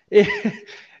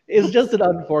it's just an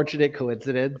unfortunate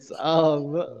coincidence.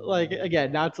 Like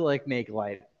again, not to like make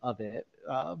light of it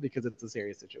because it's a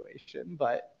serious situation,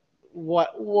 but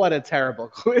what a terrible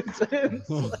coincidence.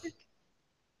 Like,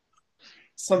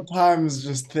 sometimes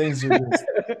just things are just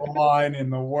align in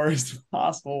the worst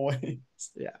possible ways.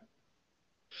 Yeah.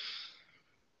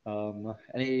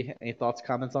 Any thoughts,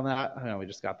 comments on that? I know we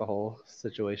just got the whole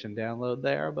situation download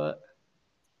there, but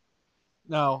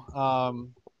no.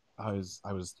 I was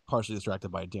partially distracted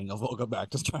by Daniel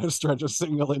Vogelback just trying to stretch a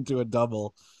single into a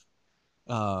double,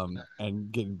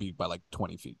 and getting beat by like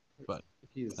 20 feet. But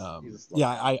he's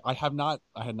yeah, I had not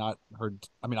heard.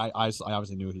 I mean, I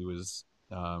obviously knew he was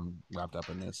wrapped up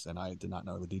in this, and I did not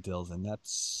know the details, and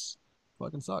that's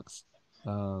fucking sucks.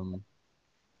 And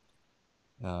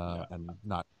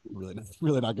not really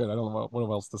not good. I don't know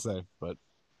what else to say, but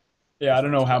yeah, I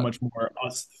don't know how much more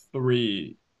us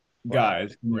three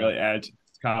guys can really add to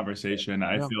this conversation.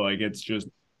 I feel like it's just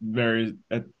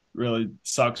it really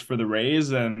sucks for the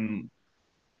Rays, and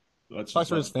sucks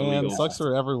for his fans, sucks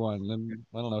for everyone, and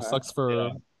I don't know, sucks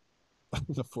for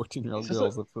the 14-year-old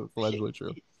girls. That's allegedly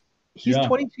true. He's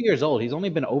 22 years old. He's only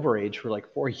been overage for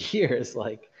like 4 years.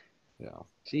 Like,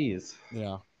 jeez.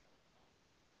 Yeah.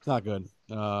 It's not good.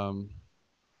 Not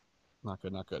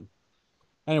good.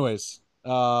 Anyways,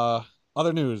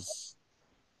 other news.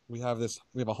 We have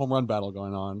a home run battle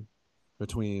going on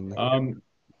between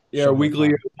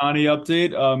weekly Ohtani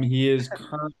update. He is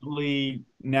currently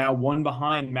now one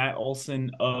behind Matt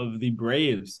Olson of the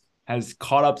Braves, has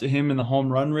caught up to him in the home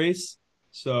run race.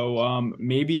 So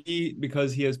maybe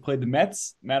because he has played the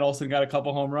Mets, Matt Olson got a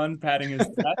couple home runs, padding his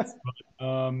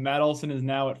stats. Matt Olson is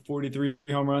now at 43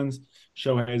 home runs.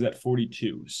 Shohei is at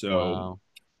 42. So Wow.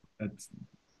 that's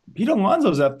Pete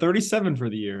Alonso's at 37 for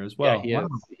the year as well. Yeah,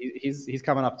 he is. He's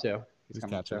coming up too. He's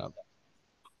coming catching up.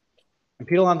 And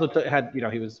Pete Alonso had,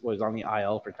 he was on the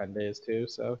IL for 10 days too.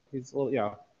 So he's a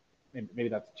little, maybe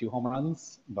that's 2 home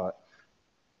runs, but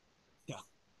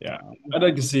yeah. I'd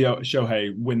like to see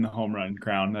Shohei win the home run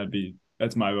crown.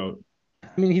 That's my vote.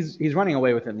 I mean, he's running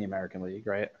away with it in the American League,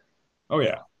 right? Oh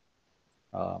yeah.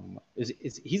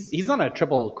 He's on a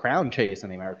triple crown chase in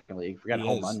the American League. Forget He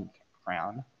home is. run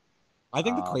crown. I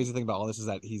think the crazy thing about all this is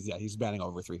that he's batting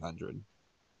over 300.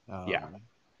 Yeah.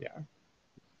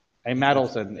 And Matt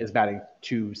Olson is batting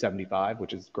 275,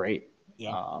 which is great.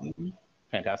 Yeah.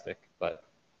 Fantastic. But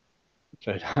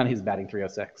Johnny's batting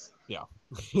 306. Yeah.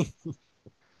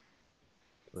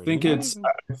 I think I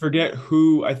forget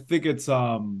who. I think it's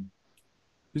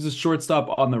who's a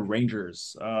shortstop on the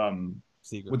Rangers.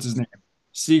 Seager. What's his name?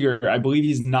 Seager. I believe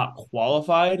he's not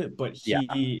qualified, but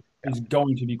he is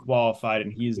going to be qualified,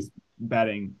 and he's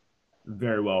batting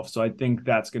very well. So I think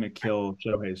that's going to kill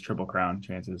Shohei's triple crown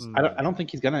chances. I don't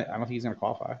think he's gonna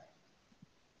qualify.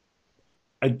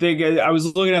 I think I was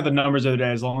looking at the numbers the other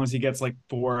day. As long as he gets like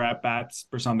 4 at bats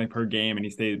or something per game, and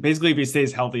if he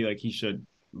stays healthy, like he should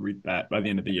reap that by the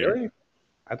end of the year. Really?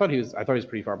 I thought he was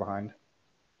pretty far behind.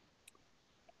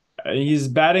 He's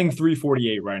batting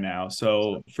 348 right now.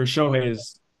 So for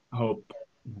Shohei's hope,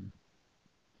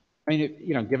 I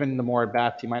mean, given the more at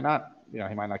bats, he might not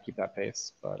keep that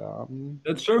pace. But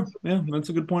that's true. Yeah, that's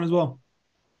a good point as well.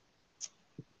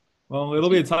 Well, it'll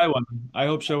be a tie one. I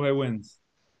hope Shohei wins.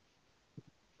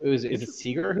 Is it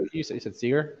Seager? Who you said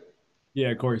Seager?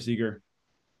 Yeah, Corey Seager.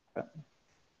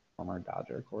 Former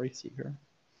Dodger, Corey Seager.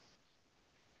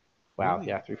 Wow, Really?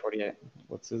 yeah, 348.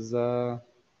 What's his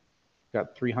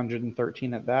got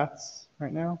 313 at bats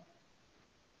right now?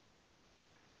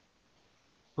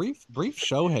 Brief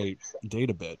Shohei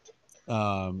data bit.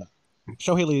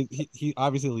 Shohei he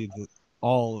obviously leads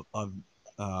all of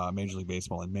Major League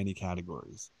Baseball in many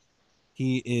categories.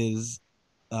 He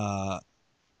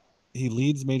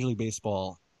leads Major League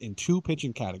Baseball in 2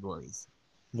 pitching categories.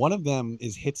 One of them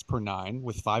is hits per 9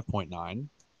 with 5.9,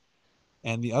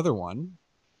 and the other one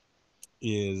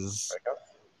is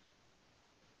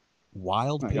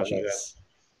wild pitches.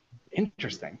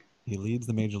 Interesting. He leads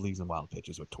the major leagues in wild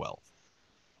pitches with 12.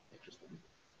 Interesting.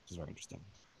 Which is very interesting.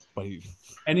 But he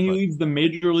leads the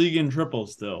major league in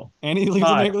triples still. And he leads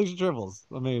the major leagues in triples.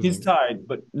 Amazing. He's tied,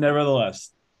 but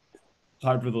nevertheless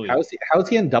tied for the lead. How is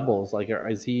he in doubles? Like,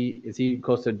 is he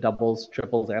close to doubles,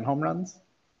 triples, and home runs?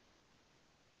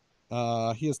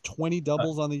 He has 20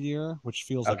 doubles on the year, which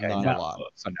feels like not a lot.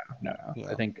 So no. Yeah.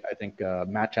 I think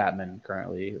Matt Chapman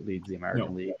currently leads the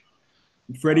American League.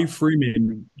 Freddie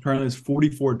Freeman currently has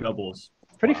 44 doubles.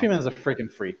 Freddie Freeman is a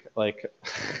freaking freak. Like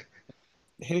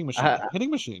hitting machine. Hitting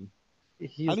machine.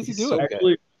 How does he do it?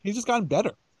 Actually, he's just gotten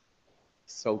better.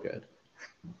 So good.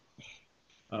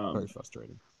 Very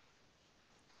frustrating.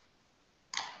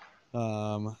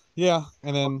 Yeah,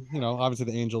 and then obviously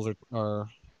the Angels are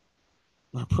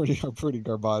pretty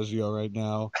garbaggio right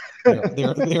now.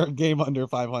 They're a game under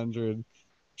 500.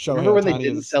 Remember when they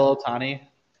didn't sell Ohtani?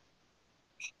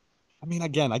 I mean,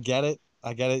 again, I get it.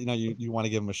 You want to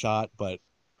give him a shot, but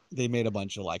they made a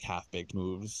bunch of like half-baked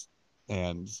moves,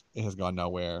 and it has gone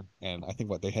nowhere. And I think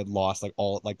they had lost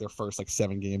their first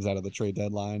 7 games out of the trade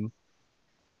deadline.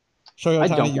 Shohei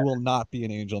Ohtani, you will not be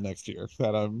an Angel next year.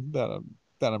 That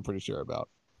I'm pretty sure about.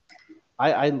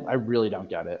 I really don't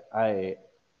get it.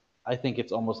 I think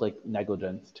it's almost like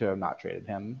negligence to have not traded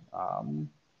him.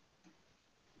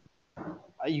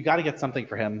 You got to get something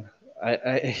for him.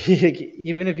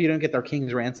 Even if you don't get their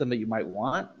king's ransom that you might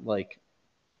want, you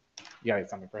got to get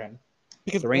something for him.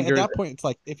 Because at that point, it's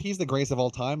like, if he's the greatest of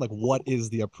all time, what is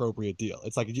the appropriate deal?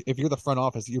 It's like, if you're the front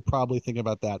office, you're probably thinking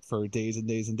about that for days and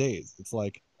days and days. It's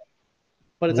like,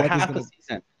 but it's a half a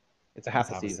season. It's a half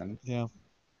a season. Yeah.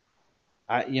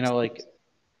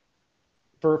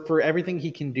 For everything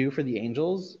he can do for the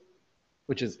Angels,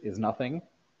 which is nothing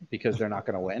because they're not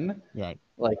going to win. Right.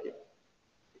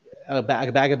 A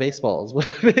bag of baseballs.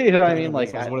 You know what I mean?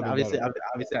 Obviously,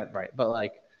 right.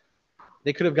 But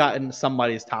they could have gotten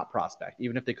somebody's top prospect,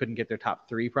 even if they couldn't get their top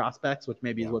 3 prospects, which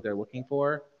maybe is what they're looking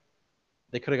for.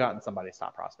 They could have gotten somebody's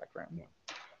top prospect for him. Yeah.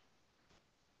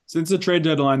 Since the trade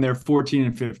deadline, they're 14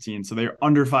 and 15, so they're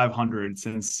under 500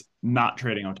 since not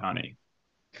trading Ohtani.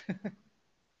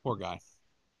 Poor guy.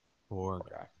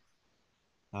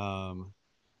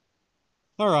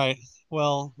 All right.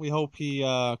 Well, we hope he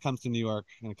comes to New York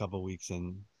in a couple of weeks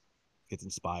and gets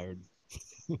inspired.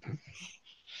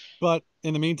 But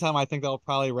in the meantime, I think that'll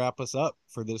probably wrap us up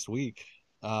for this week.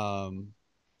 Um,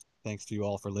 thanks to you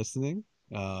all for listening.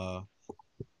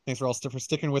 Thanks for all for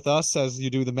sticking with us as you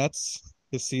do the Mets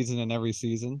this season and every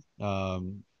season.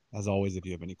 As always, if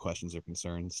you have any questions or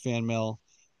concerns, fan mail,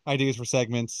 ideas for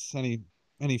segments,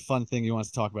 any fun thing you want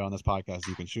us to talk about on this podcast,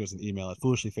 you can shoot us an email at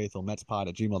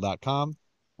foolishlyfaithfulmetspod@gmail.com,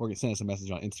 or you can send us a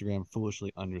message on Instagram,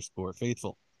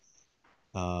 foolishly_faithful.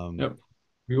 Yep.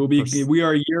 We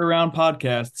are a year-round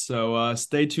podcast, so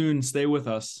stay tuned, stay with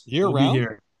us. Year We'll be round?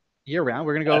 here. Year round.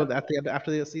 We're gonna go at the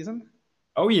after the season.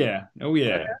 Oh yeah. Oh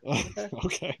yeah.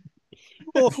 Okay.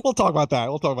 We'll talk about that.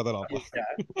 We'll talk about that offline.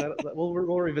 Yeah, we'll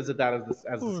revisit that as the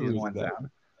season winds down.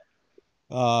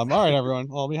 All right, everyone.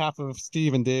 Well, on behalf of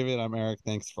Steve and David, I'm Eric.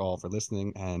 Thanks for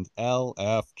listening, and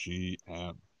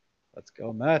LFGM. Let's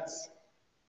go Mets.